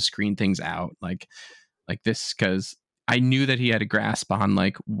supposed to screen things out, like this, because I knew that he had a grasp on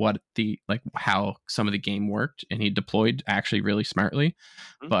like how some of the game worked, and he deployed actually really smartly.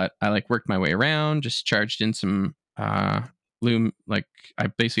 Mm-hmm. But I like worked my way around, just charged in some Loom, like I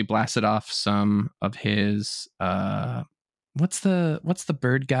basically blasted off some of his what's the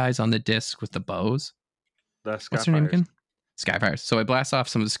bird guys on the disc with the bows? What's their name again? Skyfires. So I blast off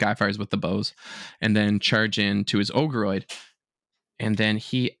some of the Skyfires with the bows, and then charge into his Ogroid, and then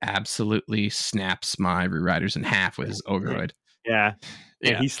he absolutely snaps my Reriders in half with his Ogroid. Yeah,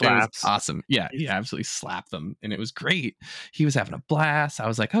 he slaps. Awesome. Yeah, he absolutely slapped them, and it was great. He was having a blast. I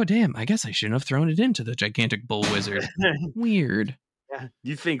was like, oh damn, I guess I shouldn't have thrown it into the gigantic bull wizard. Weird. Yeah,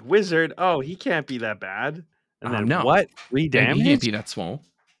 you think wizard? Oh, he can't be that bad. And then no. what? 3 damage? He can't be that swole.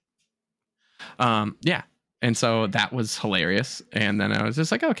 Yeah. And so that was hilarious. And then I was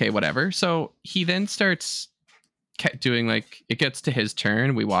just like, okay, whatever. So he then starts doing like, it gets to his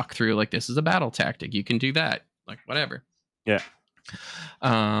turn. We walk through like, this is a battle tactic. You can do that. Like, whatever. Yeah.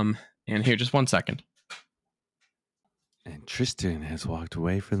 And here, just 1 second. And Tristan has walked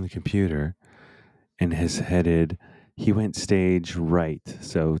away from the computer and he went stage right.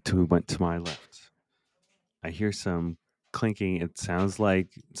 So went to my left. I hear some clinking. It sounds like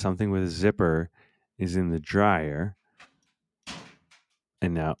something with a zipper is in the dryer.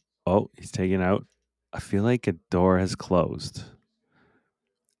 And now, he's taken out. I feel like a door has closed.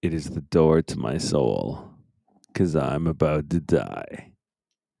 It is the door to my soul, because I'm about to die.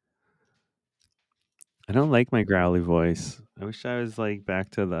 I don't like my growly voice. I wish I was like back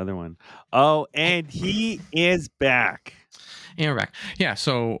to the other one. Oh, and he is back. And we're back. Yeah,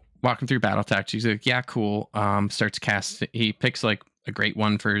 so walking through battle tactics, he's like, yeah, cool. Starts casting. He picks like a great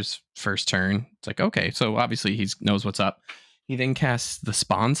one for his first turn. It's like, okay, so obviously he knows what's up. He then casts the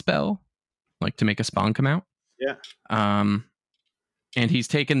spawn spell, like to make a spawn come out. Yeah. And he's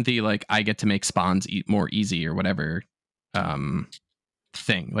taken the like I get to make spawns more easy or whatever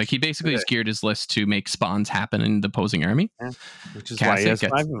thing. Like he basically has geared his list to make spawns happen in the opposing army. Yeah. Which is why he has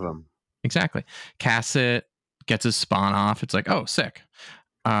 5 of them. Exactly. Casts it, gets his spawn off. It's like, oh, sick.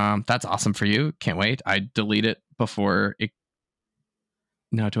 That's awesome for you. Can't wait. I delete it before it.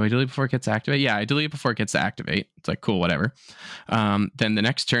 No, do I delete before it gets activated? Yeah, I delete it before it gets to activate. It's like, cool, whatever. Then the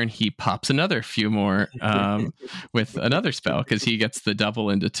next turn, he pops another few more with another spell, because he gets the double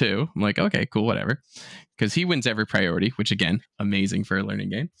into 2. I'm like, okay, cool, whatever. Because he wins every priority, which again, amazing for a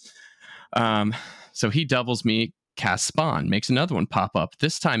learning game. So he doubles me, casts spawn, makes another one pop up.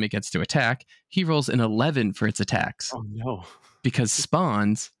 This time it gets to attack. He rolls an 11 for its attacks. Oh, no. Because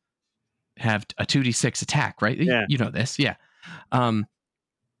spawns have a 2d6 attack, right? Yeah. You know this. Yeah.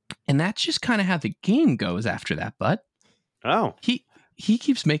 And that's just kind of how the game goes after that, bud. Oh. He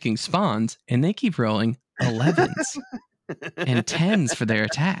keeps making spawns, and they keep rolling 11s and 10s for their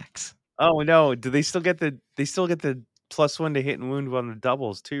attacks. Oh no! Do they still get the +1 to hit and wound on the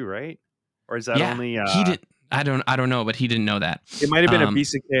doubles too, right? Or is that only he did? I don't know, but he didn't know that. It might have been a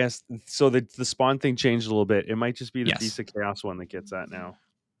Beast of Chaos, so the spawn thing changed a little bit. It might just be the Beast of Chaos one that gets that now.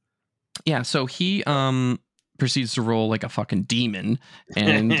 Yeah, so he proceeds to roll like a fucking demon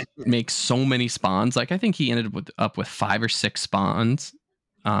and makes so many spawns. Like I think he ended up with 5 or 6 spawns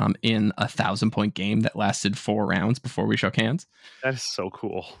in a 1,000-point game that lasted 4 rounds before we shook hands. That is so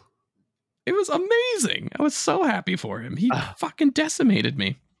cool. It was amazing. I was so happy for him. He fucking decimated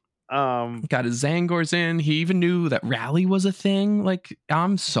me. Got his Zangors in. He even knew that rally was a thing. Like,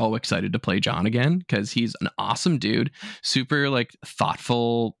 I'm so excited to play John again, because he's an awesome dude, super like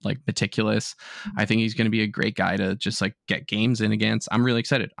thoughtful, like meticulous. I think he's going to be a great guy to just like get games in against. I'm really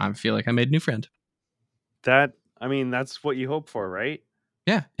excited. I feel like I made a new friend. That's what you hope for, right?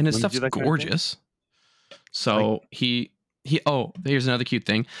 Yeah, and his stuff's gorgeous. So like, here's another cute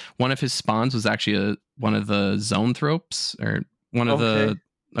thing. One of his spawns was actually one of the Zoanthropes, or one of the.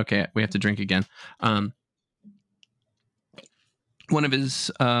 Okay, we have to drink again. One one of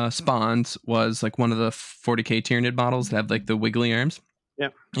his spawns was like one of the 40k Tyranid models that have like the wiggly arms.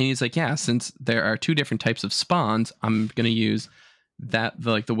 Yep. And he's like, yeah, since there are 2 different types of spawns, I'm gonna use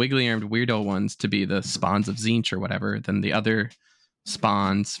the wiggly armed weirdo ones to be the spawns of Tzeentch or whatever. Then the other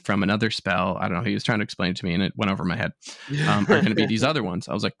spawns from another spell, I don't know, he was trying to explain it to me and it went over my head, are going to be these other ones.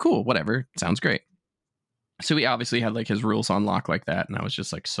 I was like, cool, whatever, sounds great. So he obviously had like his rules on lock like that, and I was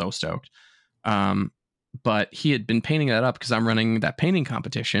just like so stoked. But he had been painting that up because I'm running that painting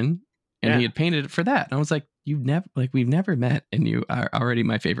competition, and he had painted it for that. And I was like, we've never met, and you are already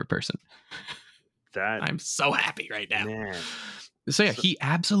my favorite person. I'm so happy right now. Man. So yeah, he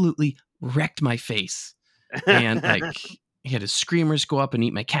absolutely wrecked my face. And like he had his screamers go up and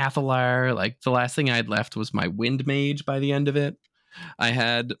eat my Cathalar. Like the last thing I had left was my Wind Mage by the end of it. I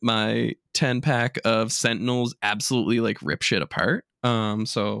had my 10-pack of Sentinels absolutely like rip shit apart.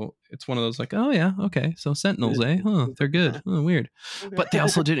 So it's one of those like, oh yeah, okay, so Sentinels, huh, they're good. Oh, weird. But they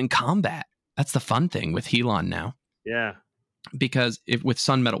also did in combat. That's the fun thing with Helon now. Yeah. Because with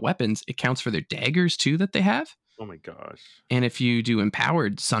Sun Metal weapons, it counts for their daggers too that they have. Oh my gosh. And if you do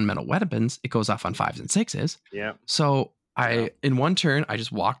empowered Sun Metal weapons, it goes off on 5s and 6s. Yeah. So in one turn, I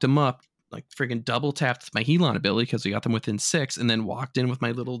just walked them up, like freaking double tapped my Helon ability because we got them within 6, and then walked in with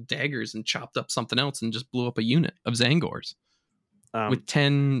my little daggers and chopped up something else and just blew up a unit of Zangors. With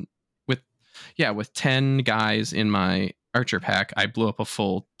 10 guys in my archer pack, I blew up a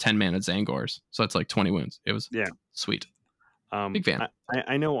full 10-mana Zangors. So it's like 20 wounds. It was sweet. Big fan.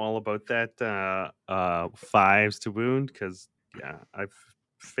 I know all about that 5s to wound because I've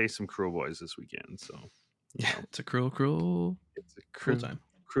faced some cruel boys this weekend. So yeah, it's a cruel time.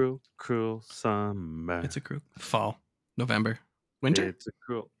 Cruel summer. It's a cruel fall, November, winter. It's a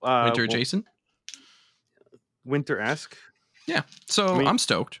cruel winter adjacent. Winter-esque. Yeah. So I'm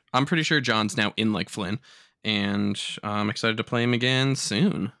stoked. I'm pretty sure John's now in like Flynn, and I'm excited to play him again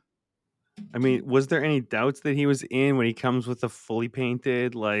soon. I mean, was there any doubts that he was in when he comes with a fully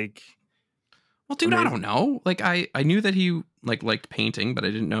painted like? Well, dude, I don't know. Like, I knew that he liked painting, but I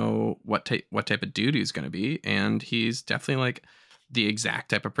didn't know what type of dude he's going to be, and he's definitely like the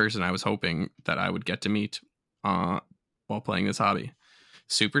exact type of person I was hoping that I would get to meet while playing this hobby.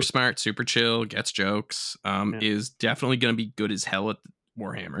 Super smart, super chill, gets jokes. Is definitely going to be good as hell at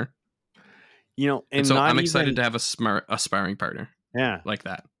Warhammer. You know, and so I'm excited to have a sparring partner. Yeah, like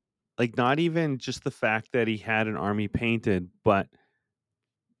that. Like not even just the fact that he had an army painted, but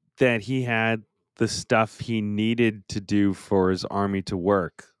that he had the stuff he needed to do for his army to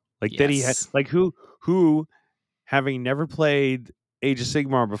work. Like that he had, like who having never played Age of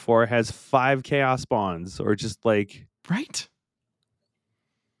Sigmar before has 5 chaos spawns or just like right.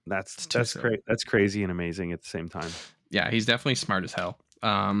 That's great. That's crazy and amazing at the same time. Yeah, he's definitely smart as hell.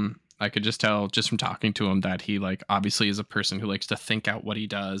 I could just tell just from talking to him that he like obviously is a person who likes to think out what he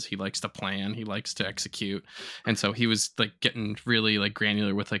does. He likes to plan. He likes to execute. And so he was like getting really like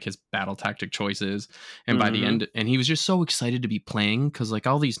granular with like his battle tactic choices. And by the end, and he was just so excited to be playing because like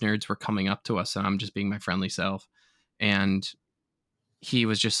all these nerds were coming up to us and I'm just being my friendly self. And he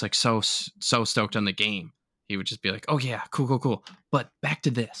was just like so stoked on the game. He would just be like, oh yeah, cool. But back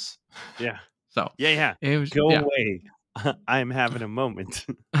to this. Yeah. So yeah. It was, Go away. I'm having a moment.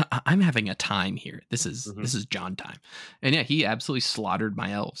 I'm having a time here. This is John time. And yeah, he absolutely slaughtered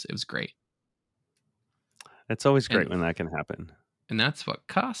my elves. It was great. It's always great when that can happen. And that's what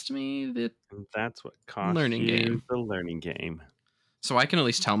cost me the learning game. The learning game. So I can at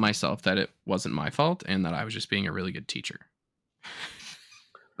least tell myself that it wasn't my fault and that I was just being a really good teacher.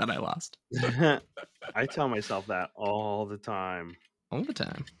 That I lost. I tell myself that all the time. All the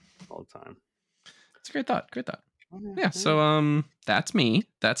time. It's a great thought. Yeah, so that's me.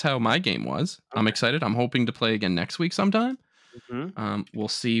 That's how my game was. Okay. I'm excited. I'm hoping to play again next week sometime. We'll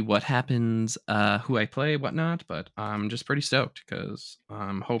see what happens, who I play, whatnot, but I'm just pretty stoked because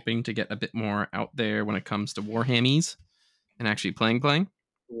I'm hoping to get a bit more out there when it comes to Warhammies and actually playing.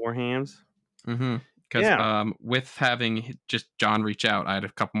 Warhams? Because with having just John reach out, I had a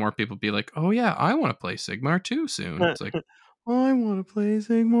couple more people be like, oh yeah, I want to play Sigmar too soon. It's like, I want to play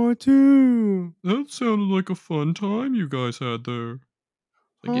Sigmar too. That sounded like a fun time you guys had there.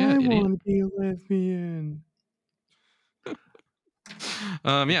 Like, yeah, I want to be a lesbian.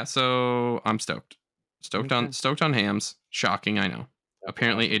 Yeah, so I'm stoked. Stoked on hams. Shocking, I know.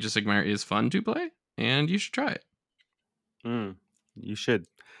 Apparently, Age of Sigmar is fun to play, and you should try it. You should.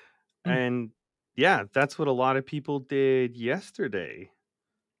 And yeah, that's what a lot of people did yesterday.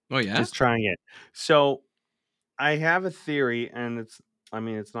 Oh yeah, just trying it. So I have a theory, and it's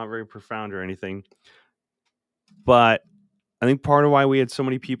not very profound or anything, but I think part of why we had so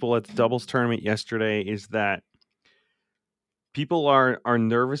many people at the doubles tournament yesterday is that people are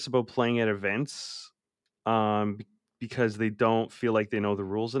nervous about playing at events, because they don't feel like they know the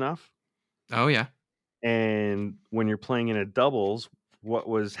rules enough. Oh yeah. And when you're playing in a doubles, what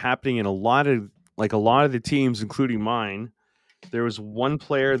was happening in a lot of the teams, including mine, there was one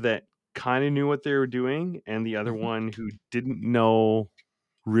player that kind of knew what they were doing, and the other Mhm. one who didn't know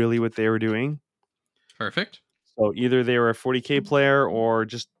really what they were doing. Perfect. So either they were a 40K player or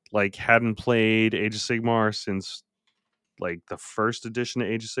just like hadn't played Age of Sigmar since like the first edition of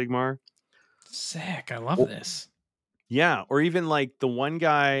Age of Sigmar. Sick. I love Or- this. Yeah, or even like the one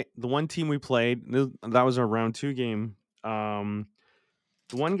team we played, that was our round 2 game. The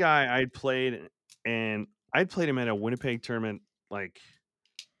one guy I'd played, and I'd played him at a Winnipeg tournament like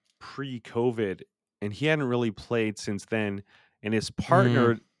pre-COVID, and he hadn't really played since then. And his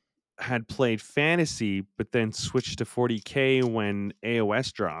partner had played fantasy, but then switched to 40K when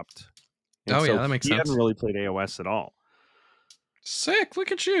AOS dropped. And Oh yeah, so that makes he hadn't sense. really played AOS at all. Sick.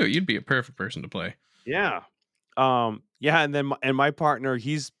 Look at you. You'd be a perfect person to play. Yeah. Yeah, and then my partner,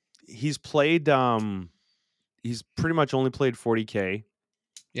 he's played he's pretty much only played 40K.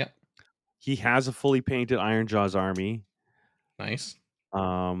 Yeah. He has a fully painted Iron Jaws army. Nice.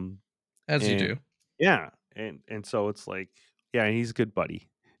 Um As you and do. yeah, and so it's like, yeah, he's a good buddy.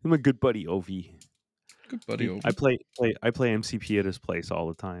 I'm a good buddy, Ovi. Good buddy. I Obi. play MCP at his place all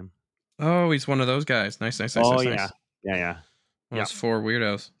the time. Oh, he's one of those guys. Nice. Oh Nice. yeah. Yeah. One Yeah. of those 4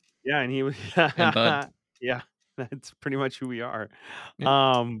 weirdos. Yeah, and he was And Bud. yeah, that's pretty much who we are.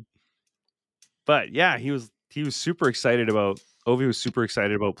 Yeah. But yeah, he was super excited about Ovi was super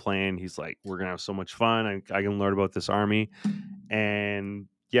excited about playing. He's like, we're gonna have so much fun. I can learn about this army. And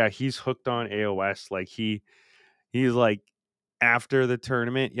yeah, he's hooked on AOS. Like he's like, after the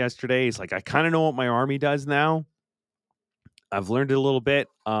tournament yesterday, he's like, I kind of know what my army does now. I've learned it a little bit.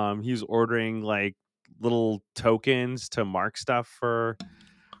 He's ordering like little tokens to mark stuff for.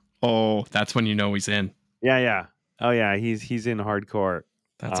 Oh, that's when you know he's in. Yeah. Oh yeah, he's in hardcore.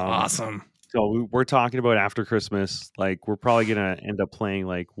 That's awesome. So we're talking about after Christmas. Like we're probably gonna end up playing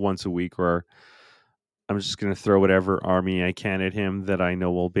like once a week, or I'm just gonna throw whatever army I can at him that I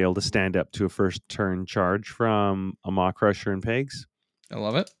know will be able to stand up to a first turn charge from a Maw Crusher and Pegs. I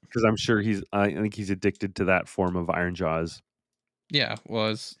love it. Because I'm sure I think he's addicted to that form of Iron Jaws. Yeah,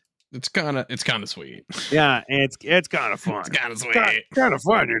 it's kind of sweet. Yeah, and it's kind of fun. It's kind of sweet. Kind of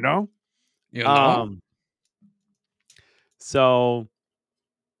fun, you know. You know? So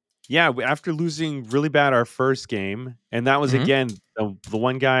yeah, after losing really bad our first game, and that was again the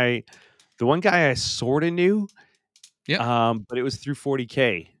one guy I sort of knew. Yeah. But it was through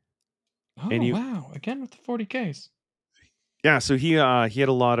 40K. Oh And wow! Again with the 40Ks. yeah, so he had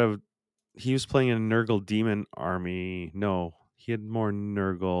a lot of. He was playing a Nurgle demon army. No, he had more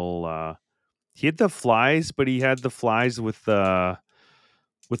Nurgle. He had the flies, but he had the flies with the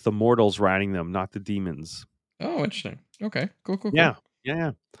mortals riding them, not the demons. Oh, interesting. Okay, cool. Yeah.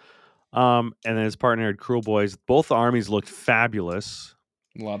 And then his partner had Cruel Boys. Both armies looked fabulous.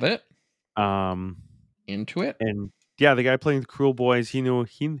 Love it. Into it. And yeah, the guy playing the Cruel Boys, he knew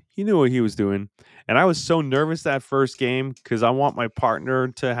what he was doing. And I was so nervous that first game because I want my partner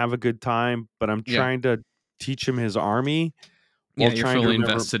to have a good time, but I'm trying to teach him his army. Yeah, you're fully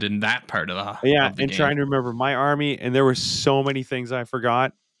invested in that part of the of the game. Trying to remember my army, and there were so many things I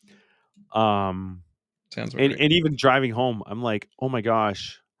forgot. Sounds and even driving home, I'm like, oh my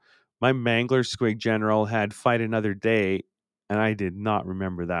gosh, my Mangler Squig General had Fight Another Day, and I did not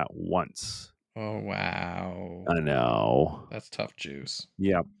remember that once. Oh wow! I know, that's tough juice.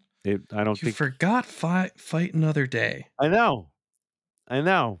 Yeah, I don't think you forgot Fight Another Day. I know.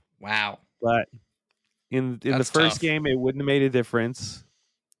 Wow! But in the first game, it wouldn't have made a difference.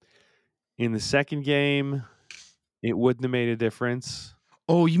 In the second game, it wouldn't have made a difference.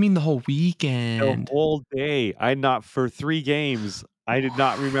 Oh, you mean the whole weekend? The whole day. For 3 games. I did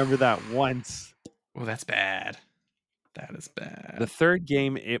not remember that once. Oh, that's bad. That is bad. The third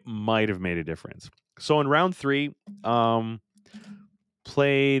game, it might have made a difference. So in round 3,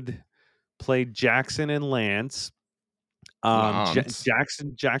 played Jackson and Lance.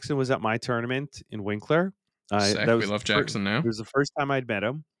 Jackson was at my tournament in Winkler. Sick. We love Jackson now. It was the first time I'd met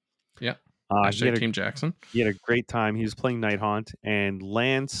him. Yeah. Team Jackson. He had a great time. He was playing Night Haunt, and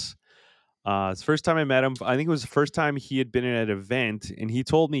Lance. It's the first time I met him. I think it was the first time he had been at an event, and he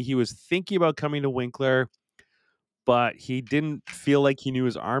told me he was thinking about coming to Winkler, but he didn't feel like he knew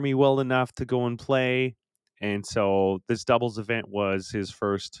his army well enough to go and play. And so this doubles event was his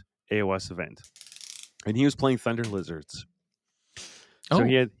first AOS event, and he was playing Thunder Lizards. So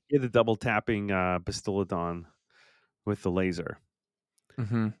he had the double tapping Bastiladon with the laser.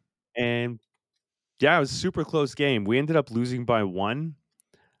 Mm-hmm. And Yeah, it was a super close game. We ended up losing by 1.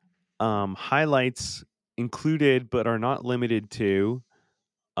 Highlights included, but are not limited to,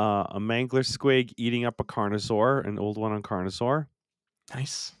 a Mangler Squig eating up a Carnosaur, an old one on Carnosaur.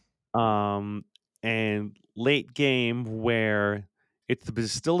 Nice. And late game where it's the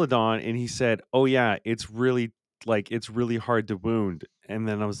Bastillodon, and he said, "Oh yeah, it's really hard to wound." And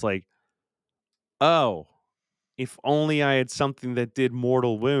then I was like, "Oh, if only I had something that did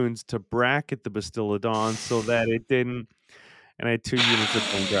mortal wounds to bracket the Bastillodon so that it didn't." And I had 2 units of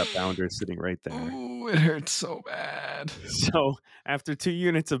Bone Grab Bounders sitting right there. Oh, it hurts so bad. So after 2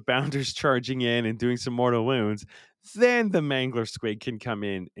 units of Bounders charging in and doing some mortal wounds, then the Mangler Squig can come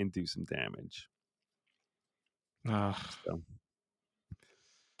in and do some damage. Ugh, So,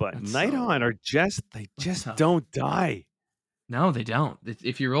 but That's Nighthaunt so- are they that's just tough. don't die. no, they don't.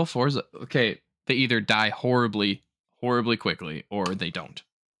 If you roll 4s, okay, they either die horribly, horribly quickly, or they don't.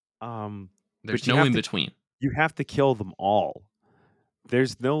 There's But you no have in to between. you have to kill them all.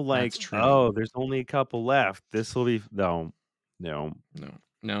 There's no like, That's true. oh, there's only a couple left. This will be no. No.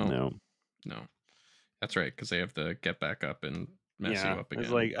 That's right, because they have to get back up and mess you up again.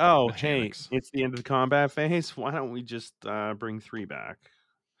 It's like, oh, hey, mechanics. it's the end of the combat phase. Why don't we just bring 3 back?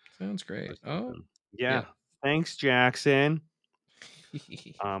 Sounds great. Oh, Yeah. Thanks, Jackson.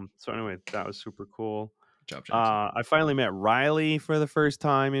 So anyway, that was super cool. good job, Jackson. I finally met Riley for the first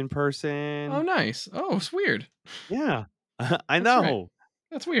time in person. Oh, nice. Oh, it's weird. Yeah. I That's know. right.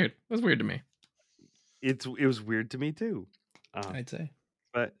 That's weird. That's weird to me. It was weird to me too. I'd say.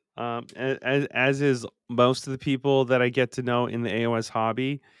 But as is most of the people that I get to know in the AOS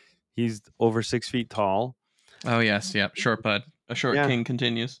hobby, he's over 6 feet tall. Oh yes, yep. Short bud. A short Yeah. king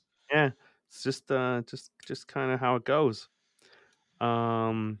continues. Yeah, it's just kind of how it goes.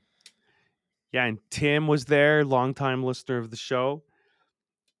 Yeah, and Tim was there, longtime listener of the show.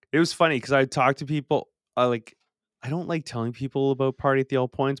 It was funny because I talked to people. I don't like telling people about Party at the All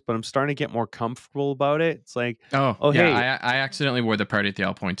Points, but I'm starting to get more comfortable about it. It's like, Oh hey, yeah, I accidentally wore the Party at the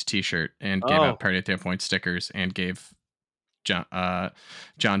All Points T-shirt and gave out Party at the All Points stickers and gave John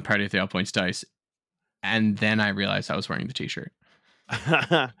Party at the All Points dice, and then I realized I was wearing the T-shirt.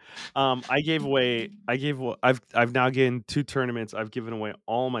 I've now given 2 tournaments. I've given away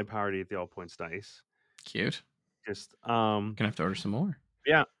all my Party at the All Points dice. Cute. Just Gonna have to order some more.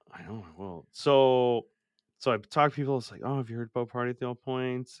 Yeah, I know I will. So I talked to people. It's like, oh, have you heard about Party at the All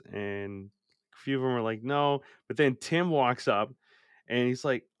Points? And a few of them were like, no. But then Tim walks up and he's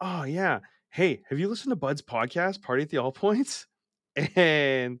like, oh yeah, hey, have you listened to Bud's podcast, Party at the All Points?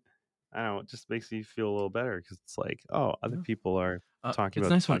 And I don't know, it just makes me feel a little better because it's like, oh, other people are talking it's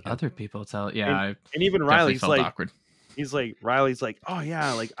about. nice the when podcast. other people tell. Yeah, and even I Riley's felt like, awkward. Riley's like, oh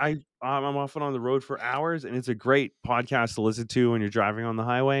yeah, like I'm often on the road for hours, and it's a great podcast to listen to when you're driving on the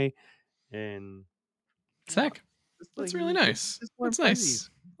highway. And Sick. That's really nice. That's nice.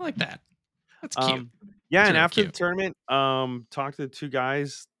 I like that. That's cute. Yeah, That's and really after cute. the tournament, talked to the 2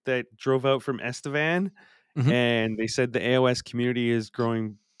 guys that drove out from Estevan, Mhm. and they said the AOS community is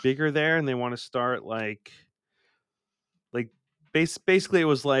growing bigger there, and they want to start basically it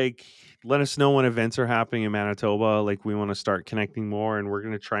was like, let us know when events are happening in Manitoba. Like, we want to start connecting more, and we're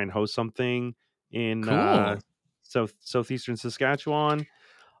going to try and host something in Cool. southeastern Saskatchewan.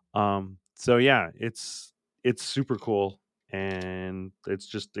 So yeah, it's super cool, and it's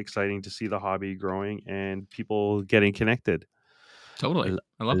just exciting to see the hobby growing and people getting connected. Totally.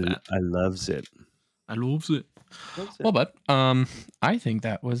 I love that. I loves it. I loves it. Loves it. Well, but I think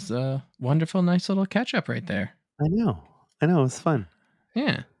that was a wonderful, nice little catch up right there. I know. It's fun.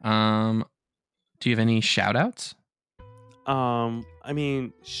 Yeah. Do you have any shout outs? I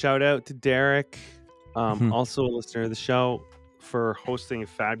mean, shout out to Derek, also a listener of the show, for hosting a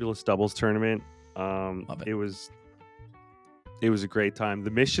fabulous doubles tournament. Love it. It was a great time.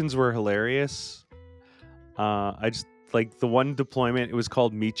 The missions were hilarious. I just like the one deployment. It was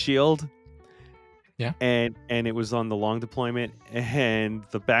called Meat Shield. Yeah. And it was on the long deployment, and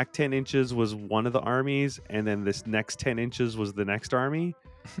the back 10 inches was one of the armies, and then this next 10 inches was the next army.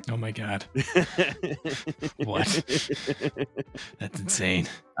 Oh my god. What? That's insane.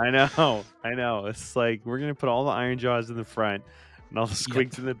 I know. It's like, we're gonna put all the Iron Jaws in the front and all the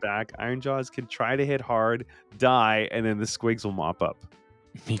squigs in the back. Iron Jaws can try to hit hard, die, and then the squigs will mop up.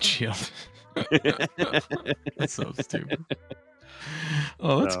 Meat Shield. That's so stupid.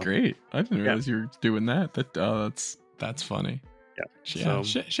 Oh, that's great. I didn't realize you were doing that. That's funny. Yeah.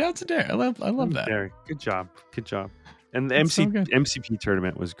 Shout out to Derek. I love that. Derek, good job. And the That's so good. MCP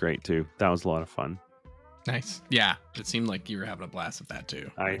tournament was great too. That was a lot of fun. Nice. Yeah, it seemed like you were having a blast with that too.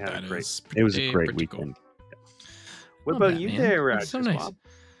 I had That a great. is It was a great pretty cool. weekend. What Love about that, you man. there, That's so Just nice. Bob?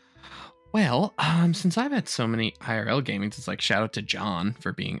 Well, since I've had so many IRL gamings, it's like shout out to John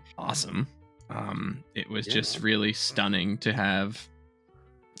for being awesome. It was just really stunning to have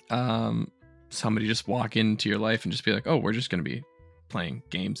somebody just walk into your life and just be like, oh, we're just going to be playing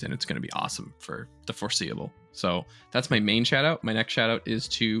games and it's going to be awesome for the foreseeable. So that's my main shout out. My next shout out is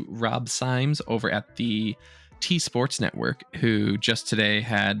to Rob Symes over at the T Sports Network, who just today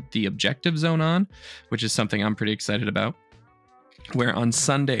had the Objective Zone on, which is something I'm pretty excited about, where on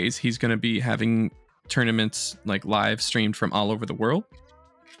Sundays he's going to be having tournaments like live streamed from all over the world.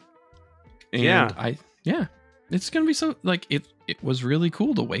 And it's going to be so like it was really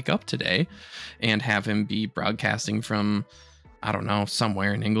cool to wake up today and have him be broadcasting from, I don't know,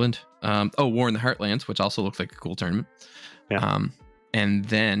 somewhere in England. War in the Heartlands, which also looks like a cool tournament. Yeah. And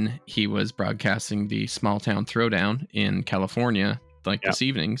then he was broadcasting the Small Town Throwdown in California this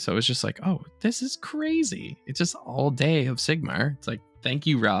evening. So it's just like, oh, this is crazy. It's just all day of Sigmar. It's like, thank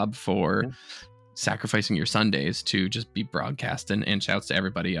you, Rob, for sacrificing your Sundays to just be broadcasting, and shouts to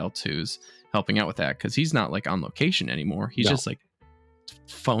everybody else who's helping out with that, because he's not like on location anymore. He's just like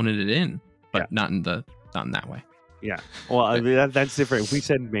phoning it in, but not in that way. Yeah. Well, I mean, that's different. If we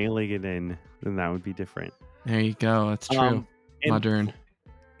said mailing it in, then that would be different. There you go. That's true. Modern.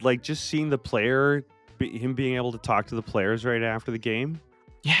 Like just seeing the player, him being able to talk to the players right after the game.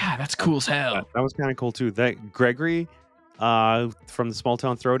 Yeah, that's cool as hell. That was kind of cool too. That Gregory from the Small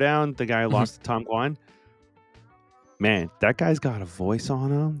Town Throwdown, the guy who lost to Tom Guan. Man, that guy's got a voice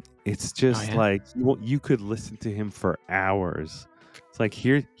on him. It's just like you could listen to him for hours. It's like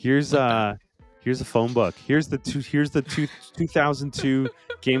here's a phone book. Here's the 2002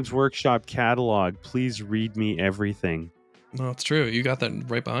 Games Workshop catalog. Please read me everything. No, it's true. You got that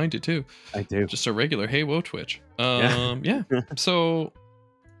right behind you too. I do. Just a regular hey whoa Twitch. Yeah. So,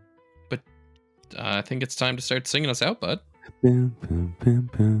 but I think it's time to start singing us out, bud.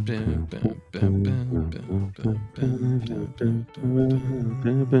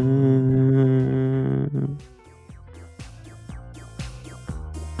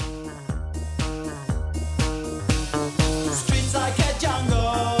 Streets like a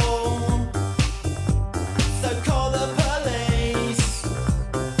jungle, so call the police.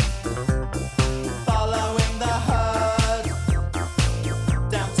 Following the herd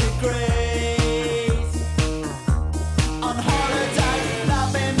down to Greece. On holiday,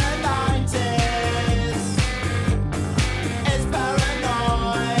 love in the 90s is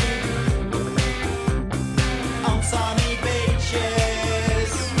paranoid. On sunny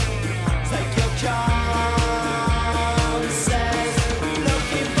beaches, take your chances.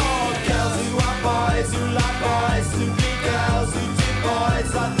 Looking for girls who are boys, who like boys, who be girls, who do boys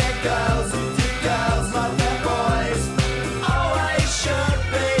like their girls, who do girls like their boys. Always should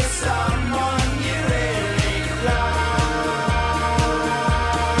be someone you really love.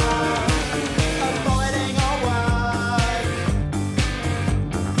 Avoiding all work,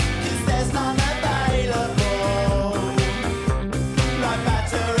 'cause there's none available. Like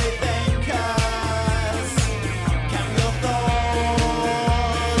battery thinkers, count your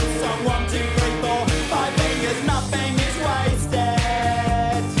thoughts on 1, 2, 3, 4, 5 fingers. Nothing is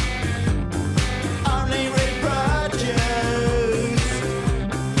wasted, only reproduce.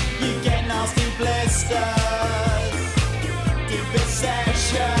 You get nasty blisters.